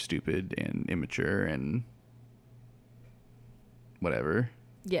were stupid and immature and whatever.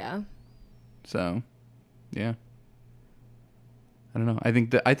 Yeah. So, yeah. I don't know. I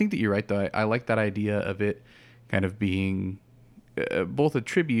think that you're right though. I like that idea of it kind of being both a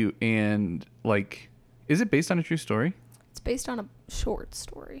tribute and like, is it based on a true story? It's based on a short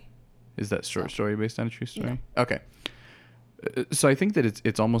story. Is that short So- story based on a true story? Okay. So I think that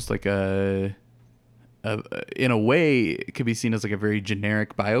it's almost like a in a way it could be seen as like a very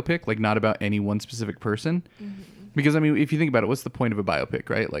generic biopic, like not about any one specific person. Because I mean, if you think about it, what's the point of a biopic,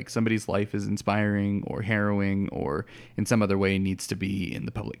 right? Like somebody's life is inspiring or harrowing or in some other way needs to be in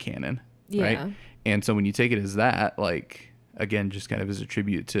the public canon, Yeah. right? And so when you take it as that, like again, just kind of as a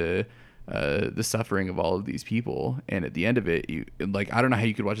tribute to the suffering of all of these people, and at the end of it, you like I don't know how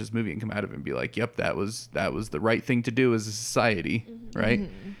you could watch this movie and come out of it and be like, "Yep, that was the right thing to do as a society," right?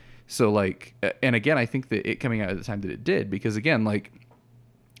 So like, and again, I think that it coming out at the time that it did, because again, like,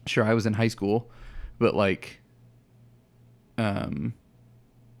 sure, I was in high school, but like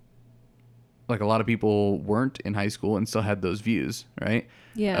a lot of people weren't in high school and still had those views, right?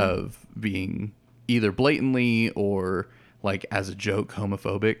 Yeah. Of being either blatantly or like as a joke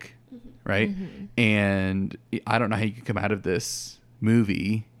homophobic, right? And I don't know how you could come out of this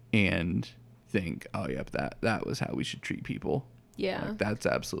movie and think, oh, yep, that was how we should treat people. Yeah. Like, that's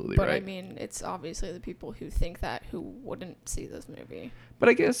absolutely But right. I mean, it's obviously the people who think that who wouldn't see this movie. But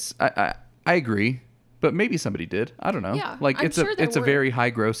I guess I agree. But maybe somebody did. I don't know. Yeah, like I'm it's sure there it's a were. very high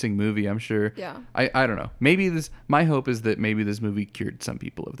grossing movie, I'm sure. Yeah. I don't know. Maybe my hope is that maybe this movie cured some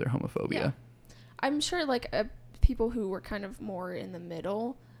people of their homophobia. Yeah. I'm sure like people who were kind of more in the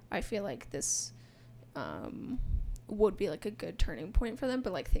middle, I feel like this would be like a good turning point for them.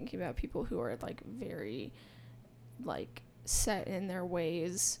 But like thinking about people who are like very like set in their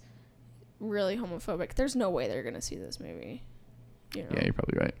ways, really homophobic, there's no way they're gonna see this movie. You know? Yeah, you're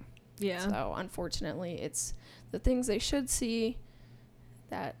probably right. Yeah. So unfortunately, it's the things they should see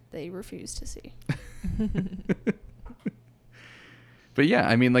that they refuse to see. But yeah,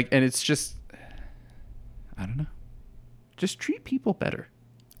 I mean, like, and it's just, I don't know. Just treat people better.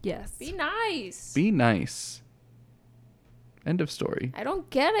 Yes. Be nice. Be nice. End of story. I don't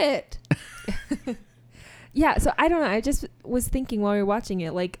get it. Yeah, so I don't know. I just was thinking while we were watching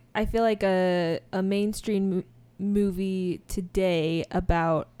it, like I feel like a mainstream movie today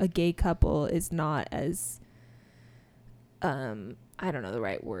about a gay couple is not as I don't know the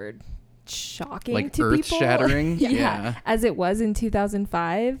right word, shocking Like to earth people. shattering. Yeah, as it was in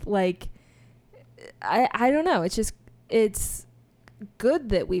 2005. Like I don't know. It's just it's good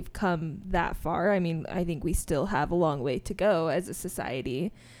that we've come that far. I mean, I think we still have a long way to go as a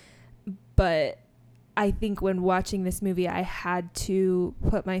society, but I think when watching this movie, I had to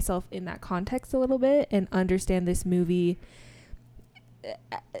put myself in that context a little bit and understand this movie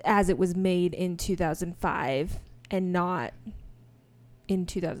as it was made in 2005 and not in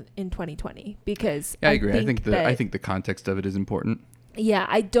 2020, because Yeah, I agree. I think that, I think the context of it is important. yeah,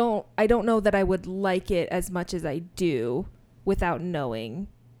 I don't know that I would like it as much as I do without knowing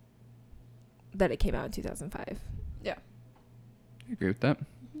that it came out in 2005. Yeah. I agree with that.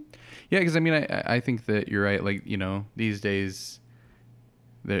 Yeah, because I mean, I think that you're right. Like, you know, these days,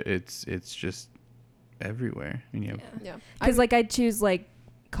 it's just everywhere. I mean, you have, Yeah. Because like I'd choose like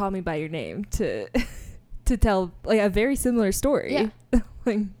Call Me by Your Name to to tell like a very similar story. Yeah.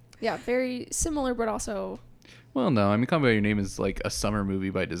 Like, Yeah, very similar, but also well, no, I mean, Call Me by Your Name is like a summer movie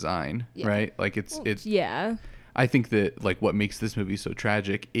by design, Yeah. right? Like it's yeah. I think that like what makes this movie so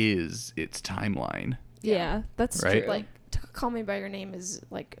tragic is its timeline. Yeah, that's Right? true. like Call Me by Your Name is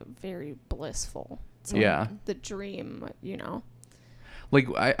like very blissful. It's Yeah. like the dream, you know. Like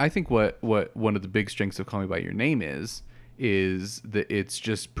I think what one of the big strengths of Call Me by Your Name is that it's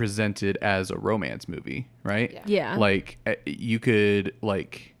just presented as a romance movie, right? Yeah. yeah. Like you could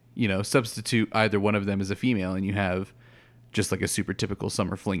like, you know, substitute either one of them as a female and you have just like a super typical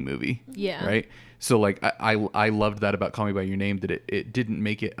summer fling movie. yeah. Right. So like I loved that about Call Me by Your Name, that it didn't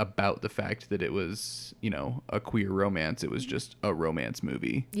make it about the fact that it was, you know, a queer romance. It was just a romance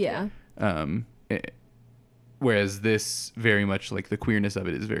movie. Yeah. Whereas this very much like the queerness of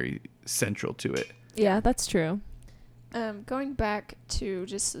it is very central to it. Yeah, that's true. Going back to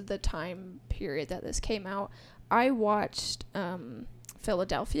just the time period that this came out, I watched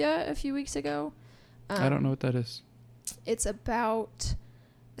Philadelphia a few weeks ago. I don't know what that is. It's about,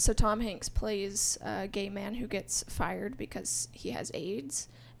 so Tom Hanks plays a gay man who gets fired because he has AIDS,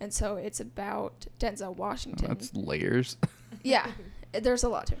 and so it's about Denzel Washington. That's layers. Yeah, there's a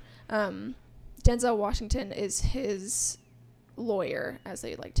lot to it. Denzel Washington is his lawyer as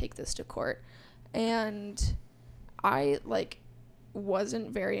they like take this to court, and I like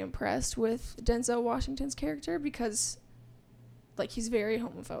wasn't very impressed with Denzel Washington's character because like he's very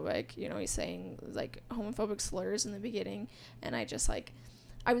homophobic, you know, he's saying like homophobic slurs in the beginning, and I just like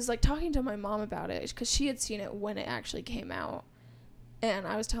I was like talking to my mom about it because she had seen it when it actually came out, and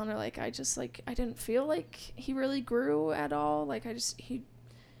I was telling her like I just like I didn't feel like he really grew at all, like I just he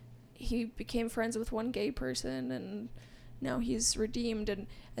he became friends with one gay person and now he's redeemed, and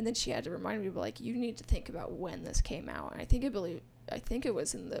then she had to remind me, like, you need to think about when this came out. And I think it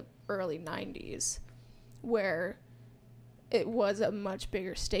was in the early 90s where it was a much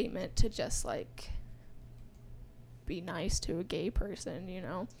bigger statement to just like be nice to a gay person, you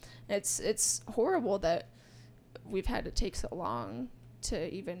know. It's horrible that we've had to take so long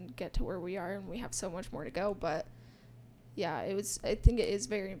to even get to where we are, and we have so much more to go. But yeah, I think it is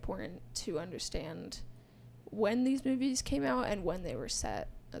very important to understand when these movies came out and when they were set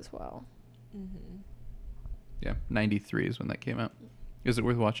as well. Mm-hmm. Yeah, 93 is when that came out. Is it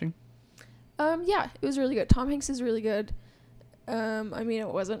worth watching? Yeah, it was really good. Tom Hanks is really good. I mean, it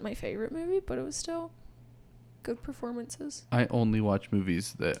wasn't my favorite movie, but it was still good performances. I only watch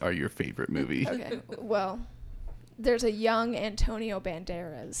movies that are your favorite movie. Okay, well, there's a young Antonio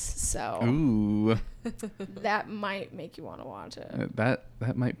Banderas, so Ooh, that might make you want to watch it. that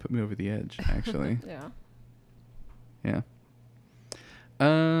might put me over the edge, actually. Yeah. Yeah.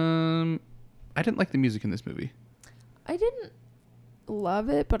 I didn't like the music in this movie. I didn't love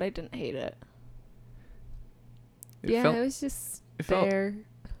it, but I didn't hate it. It was just there.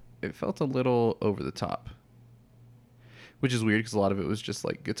 It felt a little over the top, which is weird because a lot of it was just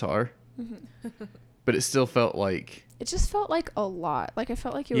like guitar, but it still felt like it just felt like a lot. Like I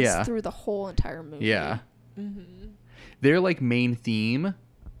felt like it was through the whole entire movie. Yeah. Mm-hmm. Their like main theme,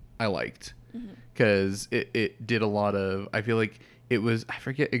 I liked because it did a lot of. I feel like it was. I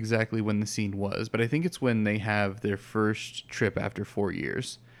forget exactly when the scene was, but I think it's when they have their first trip after 4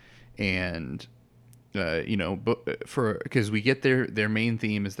 years, and. Because we get their main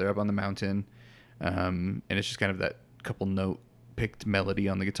theme is they're up on the mountain, and it's just kind of that couple note picked melody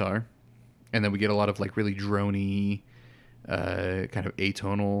on the guitar, and then we get a lot of like really droney, kind of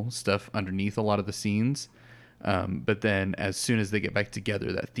atonal stuff underneath a lot of the scenes, but then as soon as they get back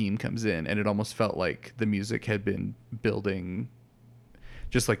together, that theme comes in, and it almost felt like the music had been building,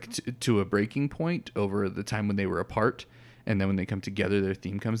 just like to a breaking point over the time when they were apart, and then when they come together, their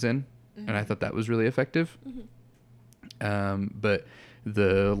theme comes in. And I thought that was really effective. But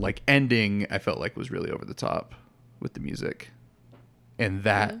the like ending, I felt like was really over the top with the music, and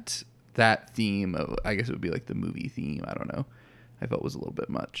that theme of, I guess it would be like the movie theme. I don't know. I felt was a little bit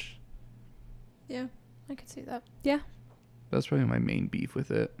much. Yeah, I could see that. Yeah, that's probably my main beef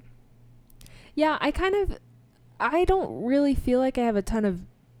with it. Yeah, I don't really feel like I have a ton of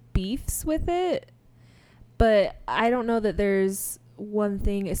beefs with it, but I don't know that there's one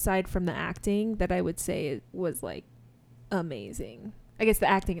thing aside from the acting that I would say it was like amazing. I guess the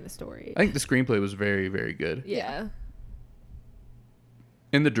acting and the story. I think the screenplay was very, very good. Yeah.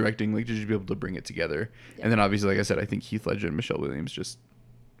 And the directing, like, did you be able to bring it together? Yeah. And then obviously, like I said, I think Heath Ledger and Michelle Williams just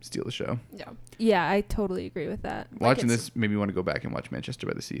steal the show. Yeah. Yeah, I totally agree with that. Watching this made me want to go back and watch Manchester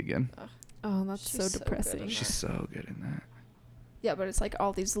by the Sea again. Oh, that's so depressing. She's so good in that. Yeah, but it's like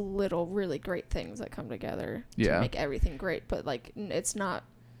all these little really great things that come together to make everything great. But like, it's not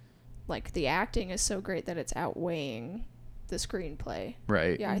like the acting is so great that it's outweighing the screenplay.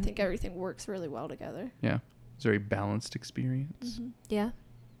 Right. Yeah, I think everything works really well together. Yeah. It's a very balanced experience. Yeah.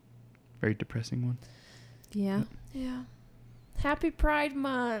 Very depressing one. Yeah. Yeah. Happy Pride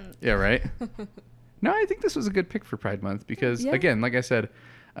Month. Yeah, right? No, I think this was a good pick for Pride Month because, again, like I said,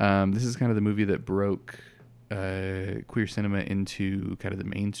 this is kind of the movie that broke queer cinema into kind of the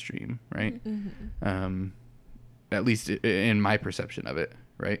mainstream, right? At least in my perception of it,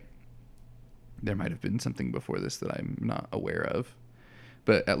 right? There might have been something before this that I'm not aware of,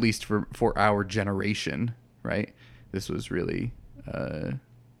 but at least for our generation, right? This was really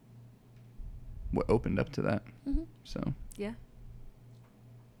what opened up to that. So yeah.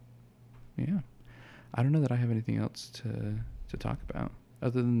 I don't know that I have anything else to talk about.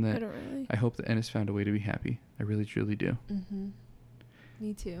 Other than that, I hope that Ennis found a way to be happy. I really, truly do.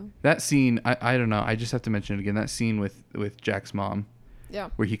 Me too. That scene, I don't know. I just have to mention it again. That scene with Jack's mom,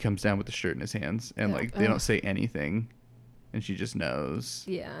 where he comes down with the shirt in his hands, and like they don't say anything, and she just knows.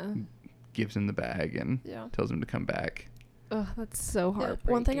 Yeah. Gives him the bag and tells him to come back. Oh, that's so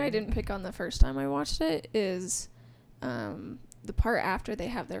heartbreaking. One thing I didn't pick on the first time I watched it is the part after they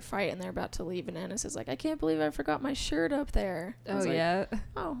have their fight and they're about to leave, and Ennis is like, I can't believe I forgot my shirt up there. Oh, yeah.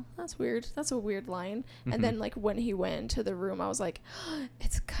 Oh, that's weird. That's a weird line. And then, like, when he went into the room, I was like,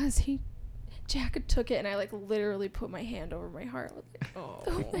 it's because Jack took it, and I, like, literally put my hand over my heart. Like, oh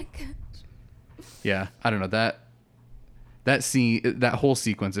my gosh. Yeah, I don't know. That scene, that whole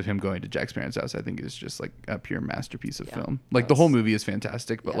sequence of him going to Jack's parents' house, I think is just, like, a pure masterpiece of film. Like, the whole movie is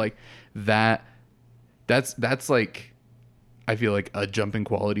fantastic, but, like, that's, like... I feel like a jump in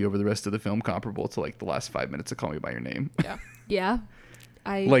quality over the rest of the film, comparable to like the last 5 minutes of Call Me by Your Name. Yeah.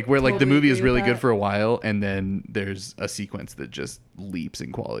 Like where like the totally movie is agree with really good that. for a while, and then there's a sequence that just leaps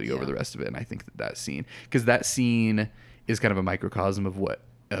in quality over Yeah. the rest of it. And I think that scene, because that scene is kind of a microcosm of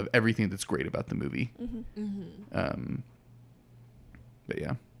everything that's great about the movie. But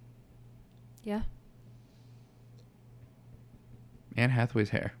yeah, Yeah. Anne Hathaway's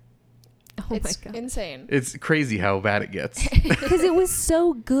hair. Oh It's my god. insane. It's crazy how bad it gets. Because it was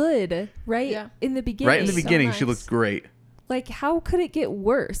so good, right? Yeah. In the beginning. Right in the So beginning, she nice. looked great. Like, how could it get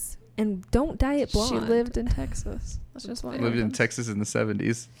worse? And don't dye it blonde. She lived in Texas. That's just what Lived in happens. Texas in the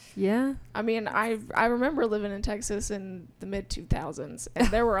 70s. Yeah. I mean, I remember living in Texas in the mid 2000s, and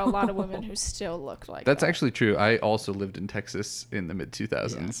there were a lot of women who still looked like That's that. actually true. I also lived in Texas in the mid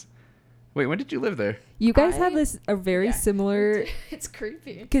 2000s. Wait, when did you live there? You guys had I- a very yeah. similar, It's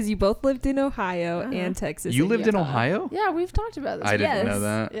creepy. because you both lived in Ohio Uh-huh. and Texas. You and lived in Utah. Ohio? Yeah, we've talked about this. I didn't Yes. know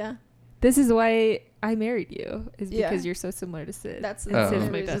that. Yeah, This is why I married you, is Yeah. because you're so similar to Sid. that's And Oh. Sid's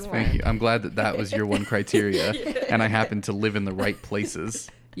the my reason best why. friend. Thank you. I'm glad that was your one criteria, and I happened to live in the right places.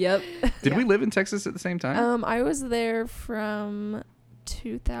 Yep. Did Yeah. we live in Texas at the same time? I was there from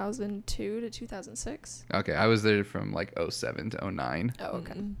 2002 to 2006. Okay, I was there from like 07 to 09. Oh,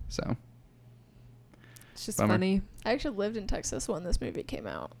 okay. So, It's just Bummer. funny. I actually lived in Texas when this movie came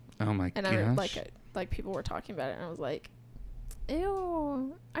out, oh my and gosh. like people were talking about it, and I was like,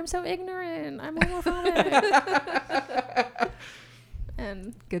 "Ew, I'm so ignorant. I'm homophobic."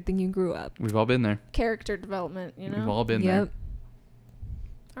 And Good thing you grew up. We've all been there. character development, you know. We've all been Yep.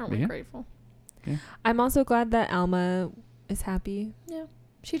 Aren't we Yeah. grateful? I'm also glad that Alma is happy. Yeah,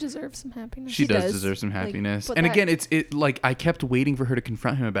 she deserves some happiness. there. She does does. deserve some Like, happiness. but And that- again, it like I kept waiting for her to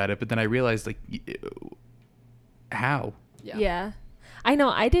confront him about it, but then I realized like how? Yeah. I know,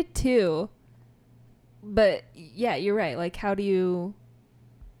 I did too. But yeah, you're right. Like, how do you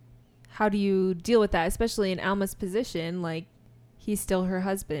deal with that, especially in Alma's position? Like, he's still her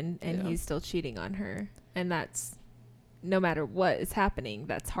husband and Yeah. he's still cheating on her, and that's, no matter what is happening,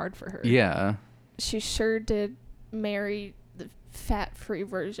 that's hard for her. Yeah. She sure did marry the fat-free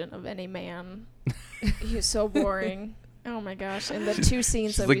version of any man. He's so boring. Oh my gosh! And the two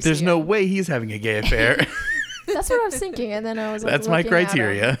scenes She's that we like, there's see no him- way he's having a gay affair. That's what I was thinking, and then I was like, That's my looking at him.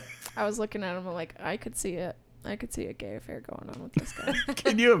 criteria. I was looking at him, I'm like, I could see it. I could see a gay affair going on with this guy.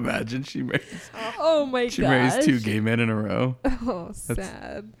 Can you imagine? She marries Oh my she gosh. marries two gay men in a row. Oh,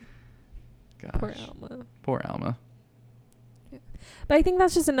 sad. Gosh. Poor Alma. Poor Alma. But I think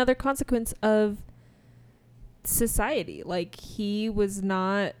that's just another consequence of society. Like, he was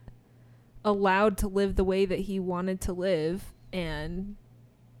not allowed to live the way that he wanted to live, and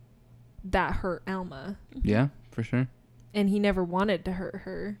that hurt Alma. Yeah, for sure. And he never wanted to hurt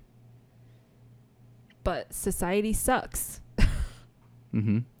her. But society sucks.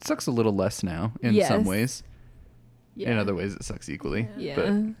 Mm-hmm. Sucks a little less now in Yes. some ways. Yeah. In other ways, it sucks equally. Yeah.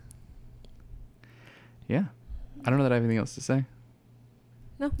 But yeah, I don't know that I have anything else to say.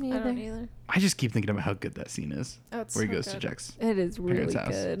 No, me I don't either. either. I just keep thinking about how good that scene is, Oh, it's where he so goes to good. Jack's It is parents' really house.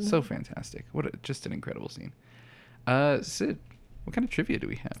 good. So fantastic! Just an incredible scene. Sid, what kind of trivia do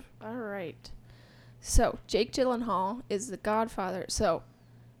we have? All right. So Jake Gyllenhaal is the godfather. So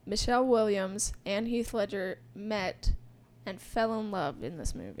Michelle Williams and Heath Ledger met and fell in love in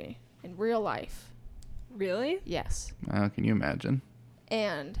this movie in real life. Really? Yes. Can you imagine?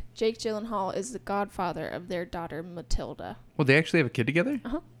 And Jake Gyllenhaal is the godfather of their daughter Matilda. Well, they actually have a kid together.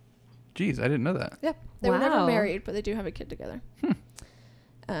 Uh-huh. Jeez, I didn't know that. Yep. They were never Wow. married, but they do have a kid together.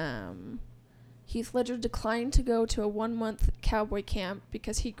 Heath Ledger declined to go to a 1-month cowboy camp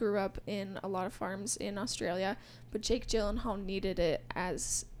because he grew up in a lot of farms in Australia, but Jake Gyllenhaal needed it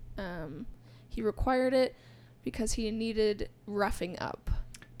as he required it because he needed roughing up.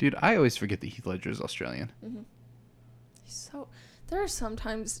 Dude, I always forget that Heath Ledger is Australian. Mm-hmm. So there are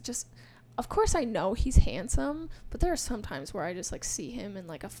sometimes just, of course I know he's handsome, but there are some times where I just like see him in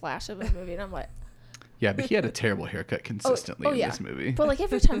like a flash of a movie and I'm like, Yeah, but he had a terrible haircut consistently in this movie. but like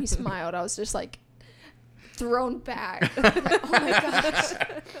every time he smiled, I was just like thrown back. Like, oh my gosh.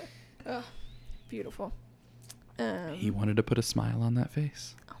 Ugh, beautiful. He wanted to put a smile on that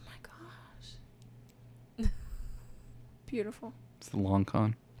face. Oh my gosh. Beautiful. It's the long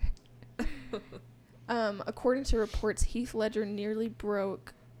con. According to reports, Heath Ledger nearly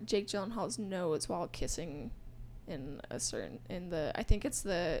broke Jake Gyllenhaal's nose while kissing I think it's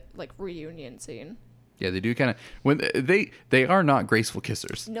the like reunion scene. Yeah, they do kind of when they are not graceful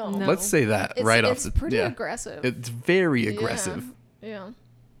kissers. No. Let's say that right off It's the pretty yeah. aggressive. It's very aggressive. Yeah.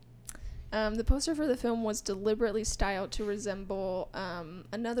 The poster for the film was deliberately styled to resemble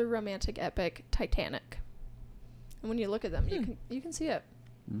another romantic epic, Titanic. And when you look at them, you can see it.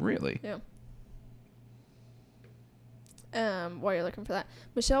 Really? Yeah. while you're looking for that,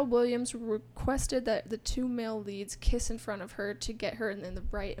 Michelle Williams requested that the two male leads kiss in front of her to get her in the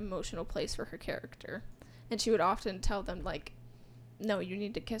right emotional place for her character. And she would often tell them, like, no, you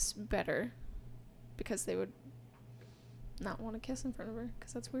need to kiss better, because they would not want to kiss in front of her,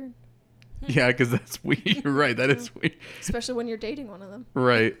 because that's weird. Yeah, because that's weird. You're right. That is weird. Especially when you're dating one of them.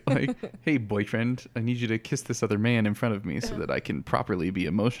 Right. Like, hey, boyfriend, I need you to kiss this other man in front of me so that I can properly be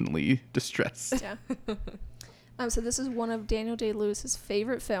emotionally distressed. Yeah. So this is one of Daniel Day-Lewis's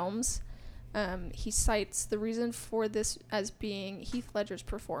favorite films. He cites the reason for this as being Heath Ledger's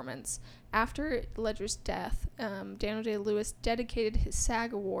performance. After Ledger's death, Daniel Day-Lewis dedicated his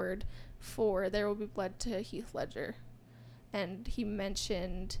SAG award for There Will Be Blood to Heath Ledger. And he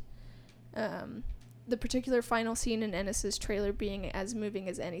mentioned the particular final scene in Ennis's trailer being as moving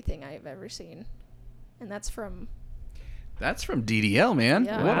as anything I have ever seen. And that's from DDL, man.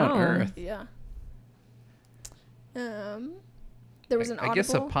 Yeah. What on Wow. earth? Yeah. There was an I guess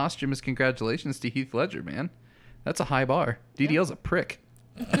a audible... posthumous congratulations to Heath Ledger, man. That's a high bar. DDL's a prick.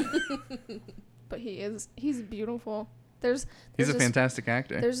 But he's beautiful. There's He's a this- fantastic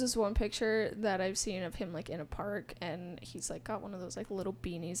actor. There's this one picture that I've seen of him, like, in a park, and he's, like, got one of those, like, little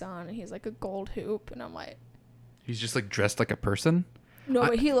beanies on, and he's, like, a gold hoop, and I'm like, He's just like dressed like a person. no,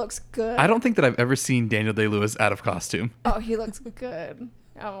 but he looks good. I don't think that I've ever seen Daniel Day-Lewis out of costume. Oh, he looks good.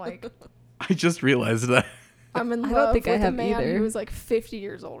 I'm like, I just realized that. I'm in I love don't think I with a have man either. who is, like, 50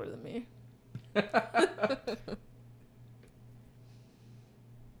 years older than me.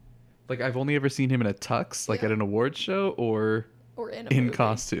 Like, I've only ever seen him in a tux, like Yeah. at an awards show or Or in a in movie.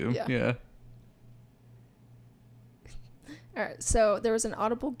 costume. Yeah. All right, so there was an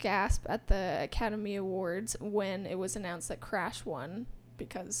audible gasp at the Academy Awards when it was announced that Crash won,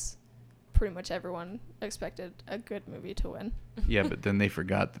 because pretty much everyone expected a good movie to win. Yeah, but then they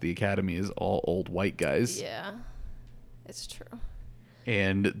forgot that the Academy is all old white guys. Yeah, it's true.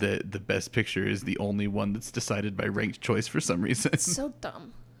 And the best picture is the only one that's decided by ranked choice for some reason. It's so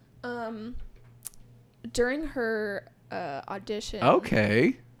dumb. During her audition.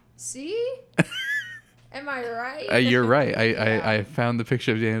 Okay. See? Am I right? You're right. Yeah. I found the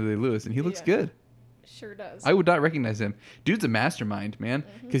picture of Daniel Day-Lewis, and he looks Yeah. good. Sure does. I would not recognize him. Dude's a mastermind, man,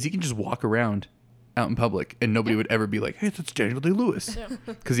 because he can just walk around out in public, and nobody would ever be like, hey, that's Daniel Day-Lewis. Yeah.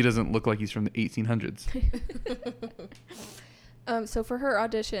 Because he doesn't look like he's from the 1800s. So for her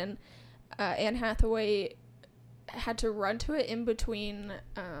audition, Anne Hathaway had to run to it in between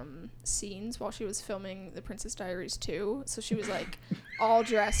scenes while she was filming The Princess Diaries 2. So she was, like, all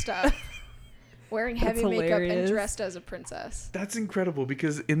dressed up, wearing heavy That's makeup and hilarious. dressed as a princess. That's incredible,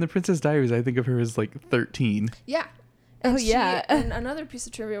 because in The Princess Diaries, I think of her as like 13. Yeah. Oh, And yeah. And another piece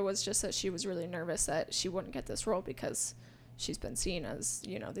of trivia was just that she was really nervous that she wouldn't get this role because she's been seen as,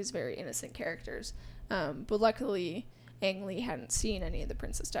 you know, these very innocent characters. But luckily, Ang Lee hadn't seen any of the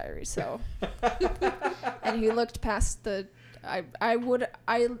Princess Diaries, so. And he looked past the.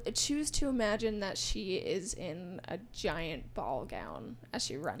 I choose to imagine that she is in a giant ball gown as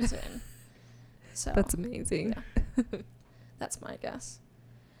she runs in. So That's amazing. yeah. That's my guess.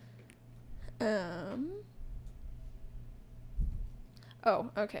 Oh,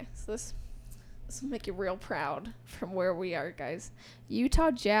 okay. So this will make you real proud from where we are, guys.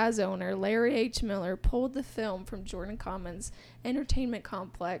 Utah Jazz owner Larry H. Miller pulled the film from Jordan Commons Entertainment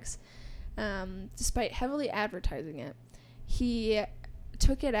Complex, despite heavily advertising it. He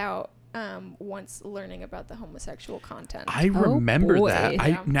took it out once learning about the homosexual content. I Oh, remember boy. that.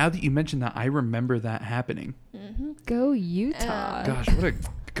 Yeah. Now that you mention that, I remember that happening. Mm-hmm. Go Utah. Gosh, what a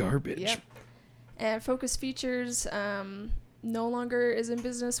garbage. Yep. And Focus Features no longer is in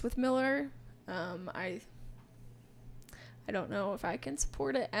business with Miller. I don't know if I can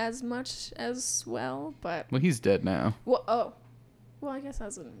support it as much as well, but Well, he's dead now. well, I guess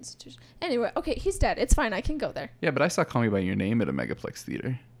as an institution. Anyway, okay, he's dead. It's fine. I can go there. Yeah, but I saw Call Me By Your Name at a Megaplex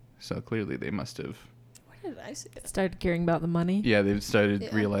theater. So clearly they must have. Where did I see it? Started caring about the money. Yeah, they've started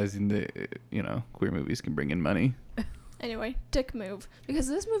Yeah. realizing that, queer movies can bring in money. Anyway, dick move, because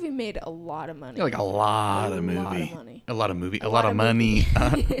this movie made a lot of money. Yeah, like a lot of movie. lot of money. A lot of movie. A A lot lot of of money.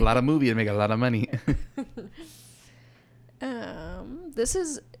 movie. A lot of movie and make a lot of money. This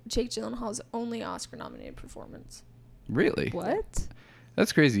is Jake Gyllenhaal's only Oscar-nominated performance. Really? What?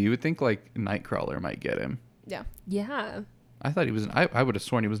 That's crazy. You would think like Nightcrawler might get him. Yeah. Yeah. I thought he was. I would have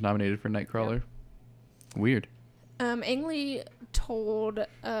sworn he was nominated for Nightcrawler. Weird. Ang Lee told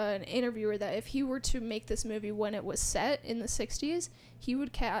an interviewer that if he were to make this movie when it was set in the 60s, he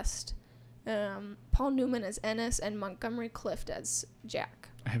would cast Paul Newman as Ennis and Montgomery Clift as Jack.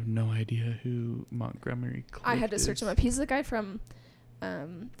 I have no idea who Montgomery Clift I had to search is. him up. He's the guy from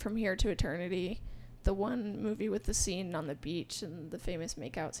Here to Eternity, the one movie with the scene on the beach and the famous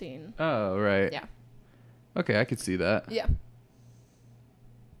makeout scene. Oh, right. Yeah. Okay, I could see that. Yeah.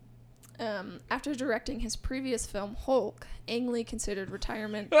 After directing his previous film, Hulk, Ang Lee considered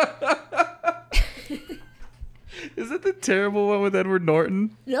retirement. Is it the terrible one with Edward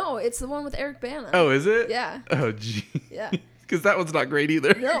Norton? No, it's the one with Eric Bana. Oh, is it? Yeah. Oh, gee. Yeah. Because that one's not great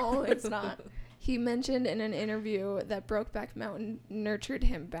either. No, it's not. He mentioned in an interview that Brokeback Mountain nurtured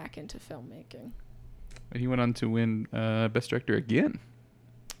him back into filmmaking. And he went on to win Best Director again.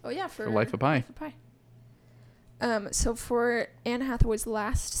 Oh, yeah, for Life of Pi. Life of Pi. So for Anne Hathaway's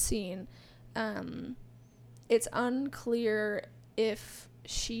last scene, it's unclear if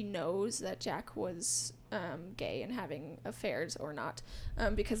she knows that Jack was gay and having affairs or not,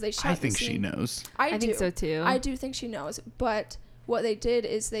 because they shot. I think the she scene. knows. I think so too. I do think she knows, but what they did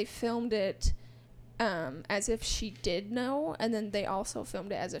is they filmed it as if she did know, and then they also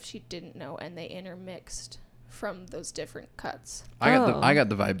filmed it as if she didn't know, and they intermixed from those different cuts. I got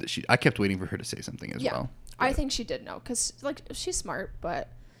the vibe that I kept waiting for her to say something as well. I think she did know, because like she's smart,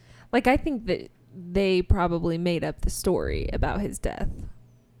 but like I think that they probably made up the story about his death.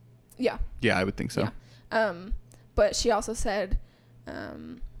 yeah. Yeah, I would think so. Yeah. But she also said,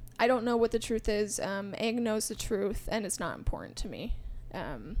 I don't know what the truth is. Aang knows the truth, and it's not important to me.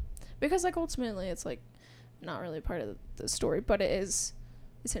 Because like ultimately it's like not really part of the story, but it's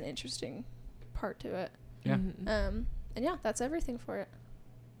an interesting part to it. Yeah. Mm-hmm. And yeah, that's everything for it.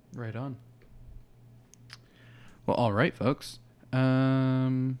 Right on. Well, all right, folks.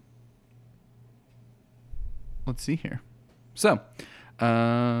 Let's see here. So,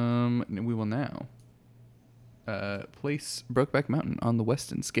 we will now place Brokeback Mountain on the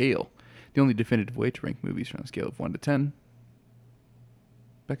Weston scale, the only definitive way to rank movies from a scale of 1 to 10.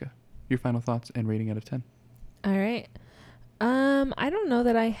 Becca, your final thoughts and rating out of 10. All right. I don't know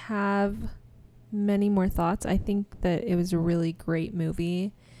that I have many more thoughts. I think that it was a really great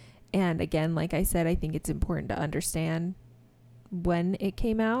movie. And again, like I said, I think it's important to understand when it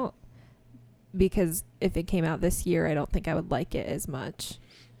came out, because if it came out this year, I don't think I would like it as much.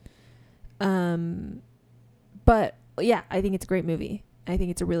 But yeah, I think it's a great movie. I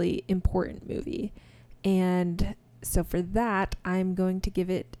think it's a really important movie. And so for that, I'm going to give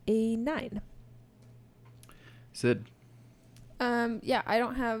it a 9. Sid. Yeah, I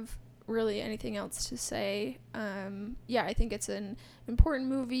don't have really anything else to say. Yeah, I think it's an important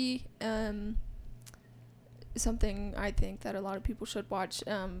movie. Something I think that a lot of people should watch,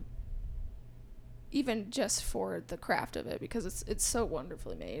 even just for the craft of it, because it's so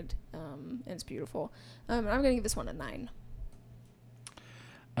wonderfully made, and it's beautiful. I'm gonna give this one a 9.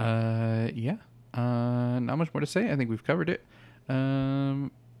 Yeah. Not much more to say. I think we've covered it.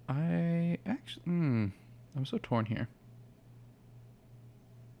 I'm so torn here.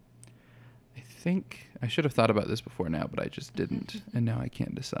 I think I should have thought about this before now, but I just didn't, and now I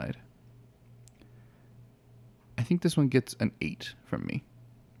can't decide. I think this one gets an 8 from me.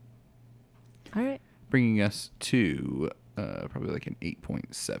 All right. Bringing us to probably like an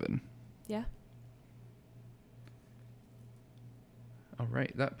 8.7. Yeah. All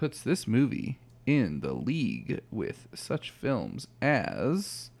right. That puts this movie in the league with such films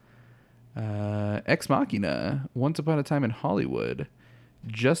as Ex Machina, Once Upon a Time in Hollywood,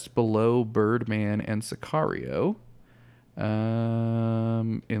 just below Birdman and Sicario,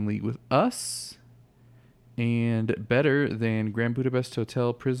 in league with Us, and better than Grand Budapest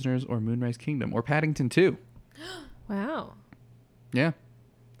Hotel, Prisoners, or Moonrise Kingdom, or Paddington 2. Wow. Yeah.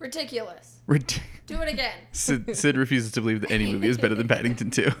 Ridiculous. Do it again. Sid refuses to believe that any movie is better than Paddington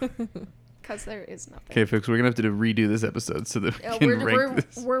 2. Because there is nothing. Okay, folks, we're going to have to redo this episode so that we can rank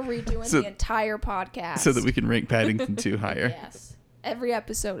this. We're redoing the entire podcast. So that we can rank Paddington 2 higher. Yes. Every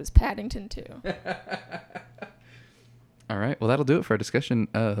episode is Paddington 2. All right. Well, that'll do it for our discussion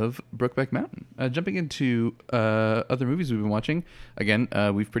of Brokeback Mountain. Jumping into other movies we've been watching. Again,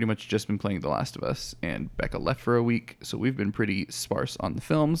 we've pretty much just been playing The Last of Us, and Becca left for a week, so we've been pretty sparse on the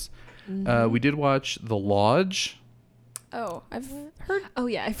films. We did watch The Lodge. Oh, I've heard Oh,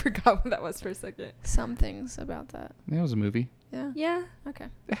 yeah. I forgot what that was for a second. some things about that. That was a movie. Yeah. Yeah. Okay.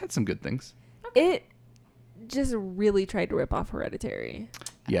 It had some good things. It just really tried to rip off Hereditary.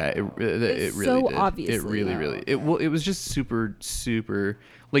 Yeah, it It's really so did. obviously. It really. It was just super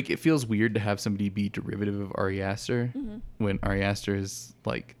like, it feels weird to have somebody be derivative of Ari Aster when Ari Aster is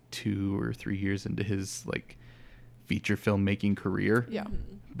like 2 or 3 years into his like feature film making career. Yeah.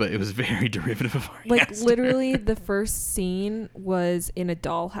 But it was very derivative of Ari Like Aster. literally the first scene was in a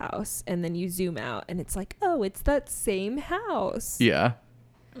dollhouse, and then you zoom out and it's like, oh, it's that same house. Yeah.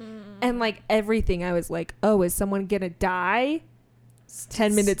 And like everything, I was like, oh, is someone gonna die?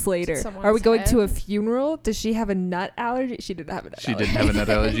 10 minutes later. Someone's Are we going to a head? funeral? Does she have a nut allergy? She didn't have a nut She allergy. didn't have a nut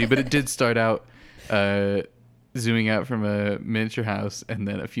allergy, but it did start out zooming out from a miniature house and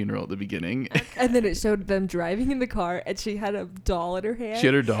then a funeral at the beginning. And then it showed them driving in the car, and she had a doll in her hand. She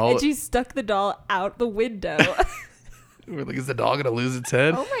had her doll. And she stuck the doll out the window. We're like, is the dog gonna lose its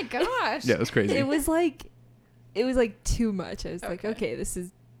head? Oh my gosh. Yeah, it was crazy. It was like too much. I was like, okay, this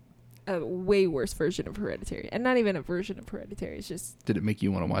is a way worse version of Hereditary, and not even a version of Hereditary. It's just Did it make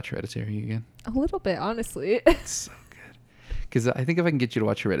you want to watch Hereditary again? a little bit, honestly. It's so good. Because I think if I can get you to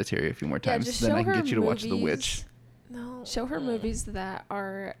watch Hereditary a few more Yeah, times, just then show I can her get you to watch The Witch. movies- No. Show her movies that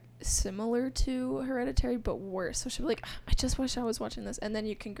are similar to Hereditary but worse. So she'll be like, I just wish I was watching this, and then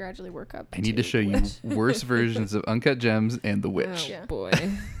you can gradually work up. I need to show you Witch. worse versions of Uncut Gems and The Witch. Oh Yeah. boy.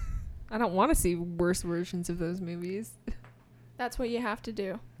 I don't want to see worse versions of those movies. That's what you have to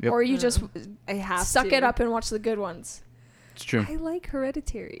do. Yep. Or you just I have suck to. it up and watch the good ones. It's true. I like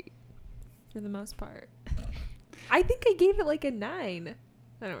Hereditary for the most part. I think I gave it like a 9.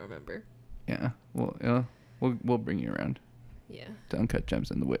 I don't remember. Yeah. Well, we'll bring you around Yeah. to Uncut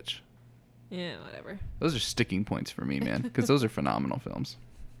Gems and The Witch. Yeah, whatever. Those are sticking points for me, man, because those are phenomenal films.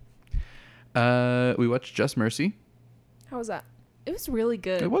 We watched Just Mercy. How was that? It was really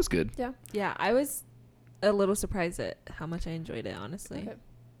good. It was good. Yeah. Yeah, I was a little surprised at how much I enjoyed it, honestly. Okay.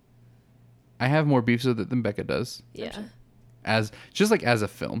 I have more beefs with it than Becca does. Yeah. Gotcha. As a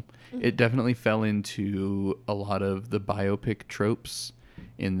film, Mhm. it definitely fell into a lot of the biopic tropes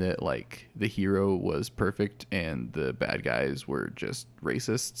in that, like, the hero was perfect and the bad guys were just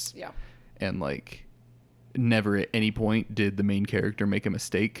racists. Yeah. And, like, never at any point did the main character make a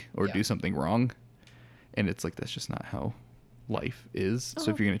mistake or Yeah. do something wrong. And it's like, that's just not how life is. So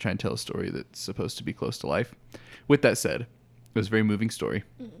if you're going to try and tell a story that's supposed to be close to life. With that said, it was a very moving story.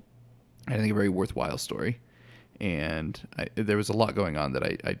 Mhm. I think a very worthwhile story. And there was a lot going on that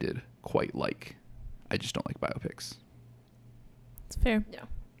I did quite like. I just don't like biopics. It's fair. Yeah.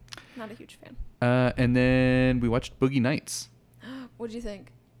 Not a huge fan. And then we watched Boogie Nights. What'd you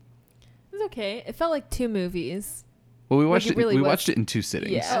think? It was okay. It felt like 2 movies. Well, we Like, watched it it. really We was. watched it in 2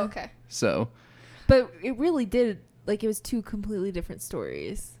 sittings. Yeah. Oh, okay. So But it really did, like, it was 2 completely different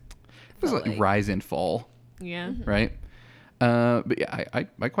stories. it was like rise and fall, Yeah. Mhm. right? But yeah,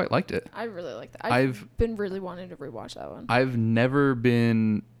 I quite liked it. I really like that. I've- been really wanting to rewatch that one. I've never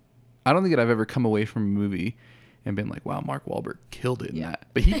been. I don't think that I've ever come away from a movie and been like, "Wow, Mark Wahlberg killed it in Yeah. that."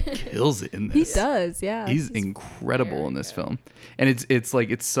 But he kills it in He this. does, yeah. He's incredible very in this good. film, and it's like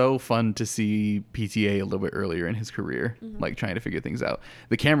it's so fun to see PTA a little bit earlier in his career, Mhm. like trying to figure things out.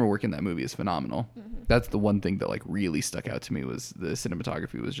 The camera work in that movie is phenomenal. Mhm. That's the one thing that like really stuck out to me was the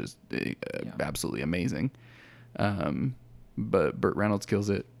cinematography was just absolutely amazing. But Burt Reynolds kills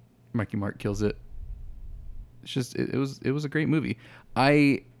it, Marky Mark kills it. It's just it was a great movie.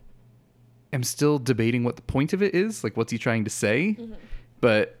 I am still debating what the point of it is, like what's he trying to say, Mhm.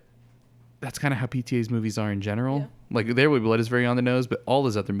 but that's kind of how PTA's movies are in general. Yeah. Like There Will Be Blood is very on the nose, but all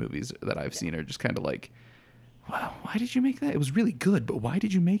his other movies that I've seen are just kind of like, wow, why did you make that? It was really good, but why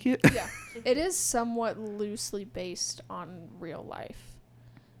did you make it? Yeah. It is somewhat loosely based on real life.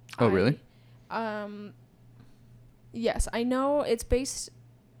 Oh, really? Yes, I know it's based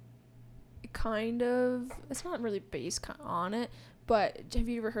kind of, it's not really based on it, but have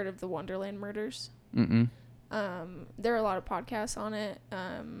you ever heard of the Wonderland murders? Mm-mm. There are a lot of podcasts on it.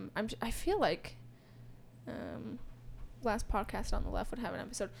 I feel like last podcast on the left would have an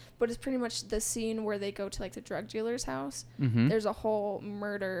episode, but it's pretty much the scene where they go to like the drug dealer's house. Mm-hmm. There's a whole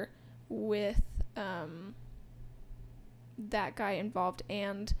murder with that guy involved,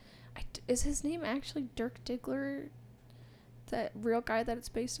 and is his name actually Dirk Diggler? That real guy that it's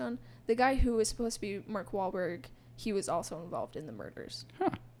based on? The guy who is supposed to be Mark Wahlberg, he was also involved in the murders. Huh.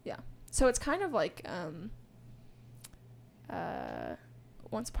 Yeah. So it's kind of like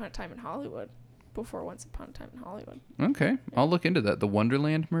Once Upon a Time in Hollywood, before Once Upon a Time in Hollywood. Okay, I'll look into that. The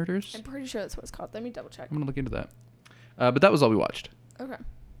Wonderland Murders. I'm pretty sure that's what it's called. Let me double check. I'm gonna look into that. But that was all we watched. Okay.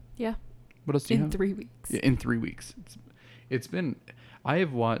 Yeah. What else do you In have? 3 weeks. Yeah, in 3 weeks. It's been. I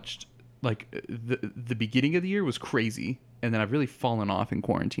have watched like the beginning of the year was crazy, and then I've really fallen off in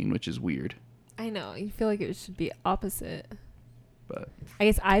quarantine, which is weird. I know. You feel like it should be opposite. But I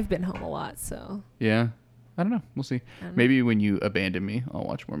guess I've been home a lot, so. yeah, I don't know. We'll see. I don't know. Maybe when you abandon me, I'll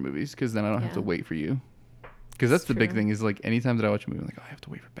watch more movies because then I don't have to Yeah. wait for you. Because that's It's the big true. thing is like anytime that I watch a movie, I'm like, oh, I have to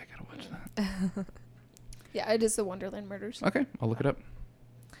wait for Becca to watch that. Yeah, it is the Wonderland murders. Okay, I'll look it up.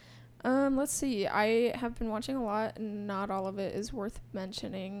 Let's see. I have been watching a lot. Not all of it is worth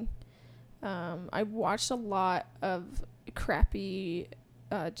mentioning. I watched a lot of crappy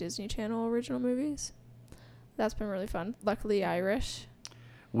Disney Channel original movies. That's been really fun. Luckily Irish.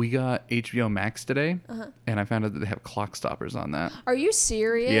 We got HBO Max today, Uh-huh. and I found out that they have clock stoppers on that. Are you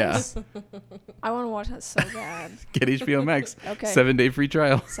serious? Yeah. I want to watch that so bad. Get HBO Max. Okay. 7-day free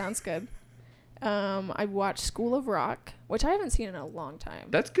trial. Sounds good. I watched School of Rock, which I haven't seen in a long time.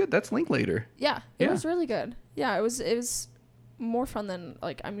 That's good. That's Linklater. Yeah, it Yeah. was really good. Yeah, it was more fun than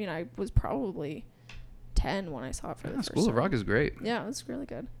I was probably 10 when I saw it for the first School of time. Rock is great. Yeah, it was really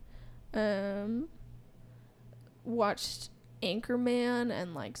good. Watched Anchorman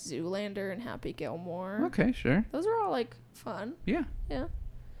and like Zoolander and Happy Gilmore. Okay, sure. Those are all like fun. Yeah. Yeah.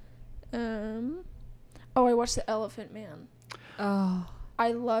 Oh, I watched The Elephant Man. Oh,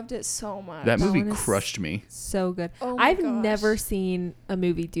 I loved it so much. That movie one is crushed me. so good. Oh my I've gosh. never seen a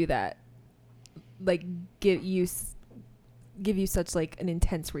movie do that. Like give you such like an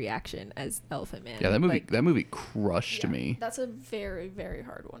intense reaction as Elephant Man. Yeah, Like, that movie crushed Yeah, me. That's a very, very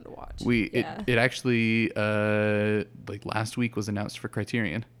hard one to watch. Yeah. It actually like last week was announced for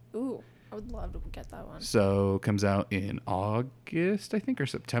Criterion. Ooh, I would love to get that one. So comes out in August, I think, or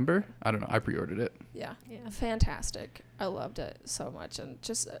September. I don't know. I pre-ordered it. Yeah. Yeah. Fantastic. I loved it so much. And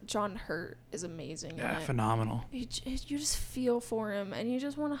just John Hurt is amazing. Yeah, in it. phenomenal. You just feel for him and you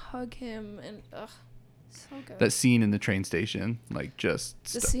just want to hug him. And so good. That scene in the train station, like, just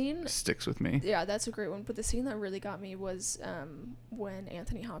The scene, sticks with me. yeah, that's a great one. But the scene that really got me was when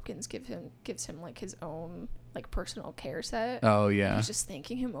Anthony Hopkins gives him like his own like personal care set. Oh yeah, He's just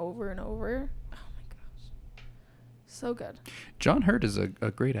thanking him over and over. Oh my gosh, so good. John Hurt is a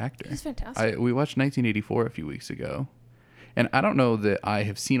great actor. He's fantastic. We watched 1984 a few weeks ago, and I don't know that I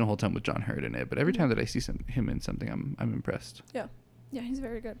have seen a whole ton with John Hurt in it, but every time that I see him in something, I'm impressed. Yeah, he's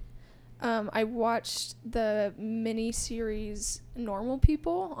very good. I watched the mini series Normal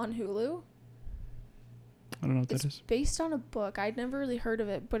People on Hulu. I don't know what It's that is. based on a book. I'd never really heard of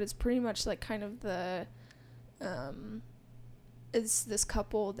it, but it's pretty much like kind of the it's this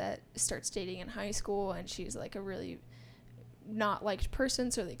couple that starts dating in high school, and she's like a really not liked person,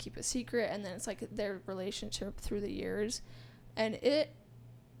 so they keep a secret, and then it's like their relationship through the years, and it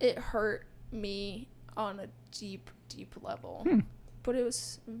hurt me on a deep level. But it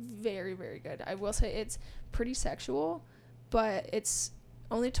was very, very good. I will say it's pretty sexual, but it's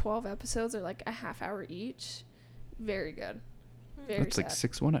only 12 episodes, or like a half hour each. Very good. Very That's like sad.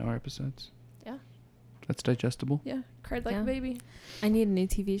 6 1-hour episodes. Yeah. That's digestible. Yeah, cried like Yeah. a baby. I need a new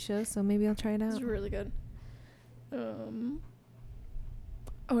TV show, so maybe I'll try it out. It's really good. Oh,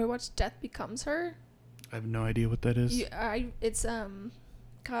 I watched Death Becomes Her. I have no idea what that is. It's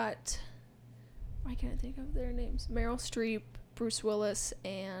got, why can't I think of their names? Meryl Streep, Bruce Willis,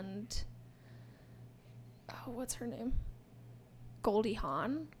 and what's her name? Goldie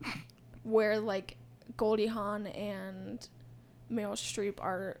Hawn. Where like Goldie Hawn and Meryl Streep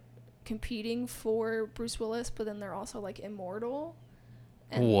are competing for Bruce Willis, but then they're also like immortal.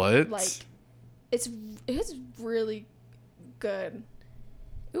 And, What? Like it's really good.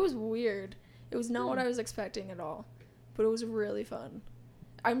 It was weird. It was not what I was expecting at all, but it was really fun.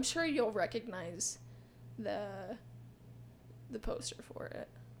 I'm sure you'll recognize the poster for it.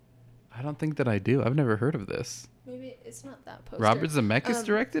 I don't think that I do. I've never heard of this. Maybe it's not that poster. Robert Zemeckis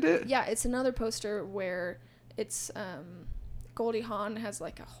directed it? Yeah, it's another poster where it's Goldie Hawn has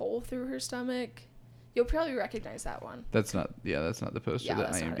like a hole through her stomach. You'll probably recognize that one. That's not the poster Yeah,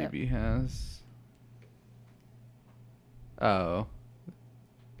 that that's not it. IMDb has. Oh.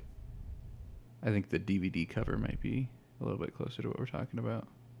 I think the DVD cover might be a little bit closer to what we're talking about.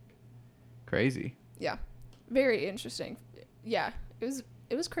 Crazy. Yeah, very interesting. Yeah, it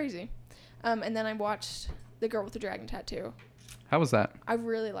was crazy. And then I watched The Girl with the Dragon Tattoo. How was that? I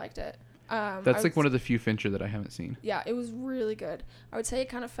really liked it. That's like one of the few Fincher that I haven't seen. Yeah, it was really good. I would say it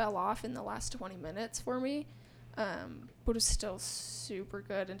kind of fell off in the last 20 minutes for me, but it was still super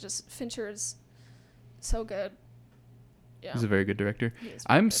good. And just Fincher is so good. Yeah, He's a very good director. he is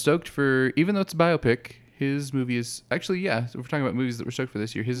very I'm good. stoked for, even though it's a biopic, his movie is actually, yeah, so if we're talking about movies that we're stoked for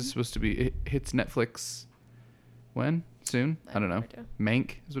this year, his is supposed to be, it hits Netflix when? Soon? I don't have no know. idea.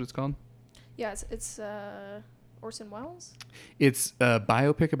 Mank is what it's called. Yeah, it's Orson Welles. It's a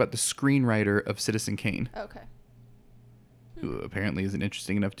biopic about the screenwriter of Citizen Kane, Okay. who apparently is an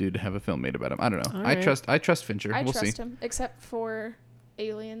interesting enough dude to have a film made about him. I don't know. All I right. trust Fincher. I We'll trust see. him, except for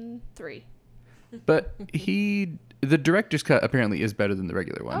Alien 3. But the director's cut apparently is better than the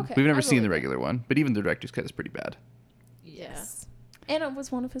regular one. Okay, We've never I seen the believe it. regular one, but even the director's cut is pretty bad. Yes. And it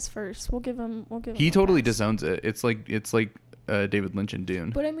was one of his first. We'll give him. He a totally pass. disowns it. It's like David Lynch and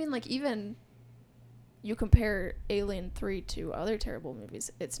Dune. But I mean, like, even you compare Alien 3 to other terrible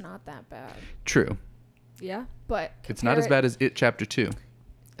movies, it's not that bad. True. Yeah. But It's not as bad as It Chapter 2.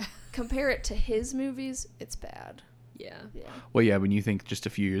 compare it to his movies, it's bad. Yeah. Yeah. Well, yeah, when you think just a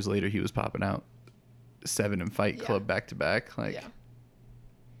few years later he was popping out Seven and Fight Yeah. Club back to back, like, Yeah.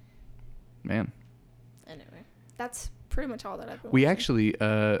 man. Anyway, that's pretty much all that I've been We watching. actually,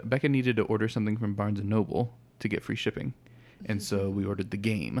 Becca needed to order something from Barnes and Noble to get free shipping, and so we ordered The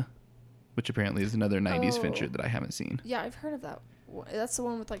Game, which apparently is another '90s Oh. Fincher that I haven't seen. Yeah, I've heard of that. That's the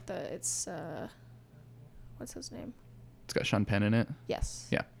one with like it's what's his name? It's got Sean Penn in it. Yes.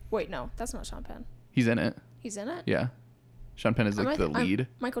 Yeah. Wait, no, that's not Sean Penn. He's in it. He's in it. Yeah, Sean Penn is like the lead.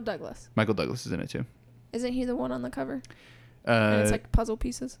 Michael Douglas. Michael Douglas is in it too. Isn't he the one on the cover? And it's like puzzle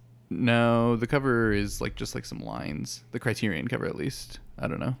pieces. No, the cover is like just like some lines. The Criterion cover, at least. I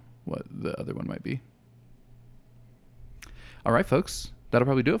don't know what the other one might be. All right, folks, that'll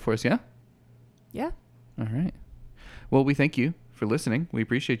probably do it for us. Yeah. Yeah. All right. Well, we thank you for listening. We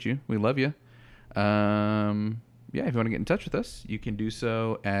appreciate you. We love you. Yeah, if you want to get in touch with us, you can do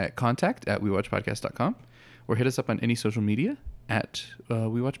so at contact@wewatchpodcast.com or hit us up on any social media at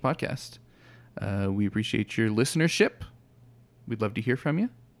We Watch Podcast. We appreciate your listenership. We'd love to hear from you.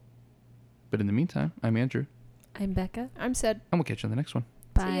 But in the meantime, I'm Andrew, I'm Becca. I'm Sid. and we'll catch you on the next one.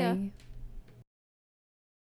 See ya. Bye.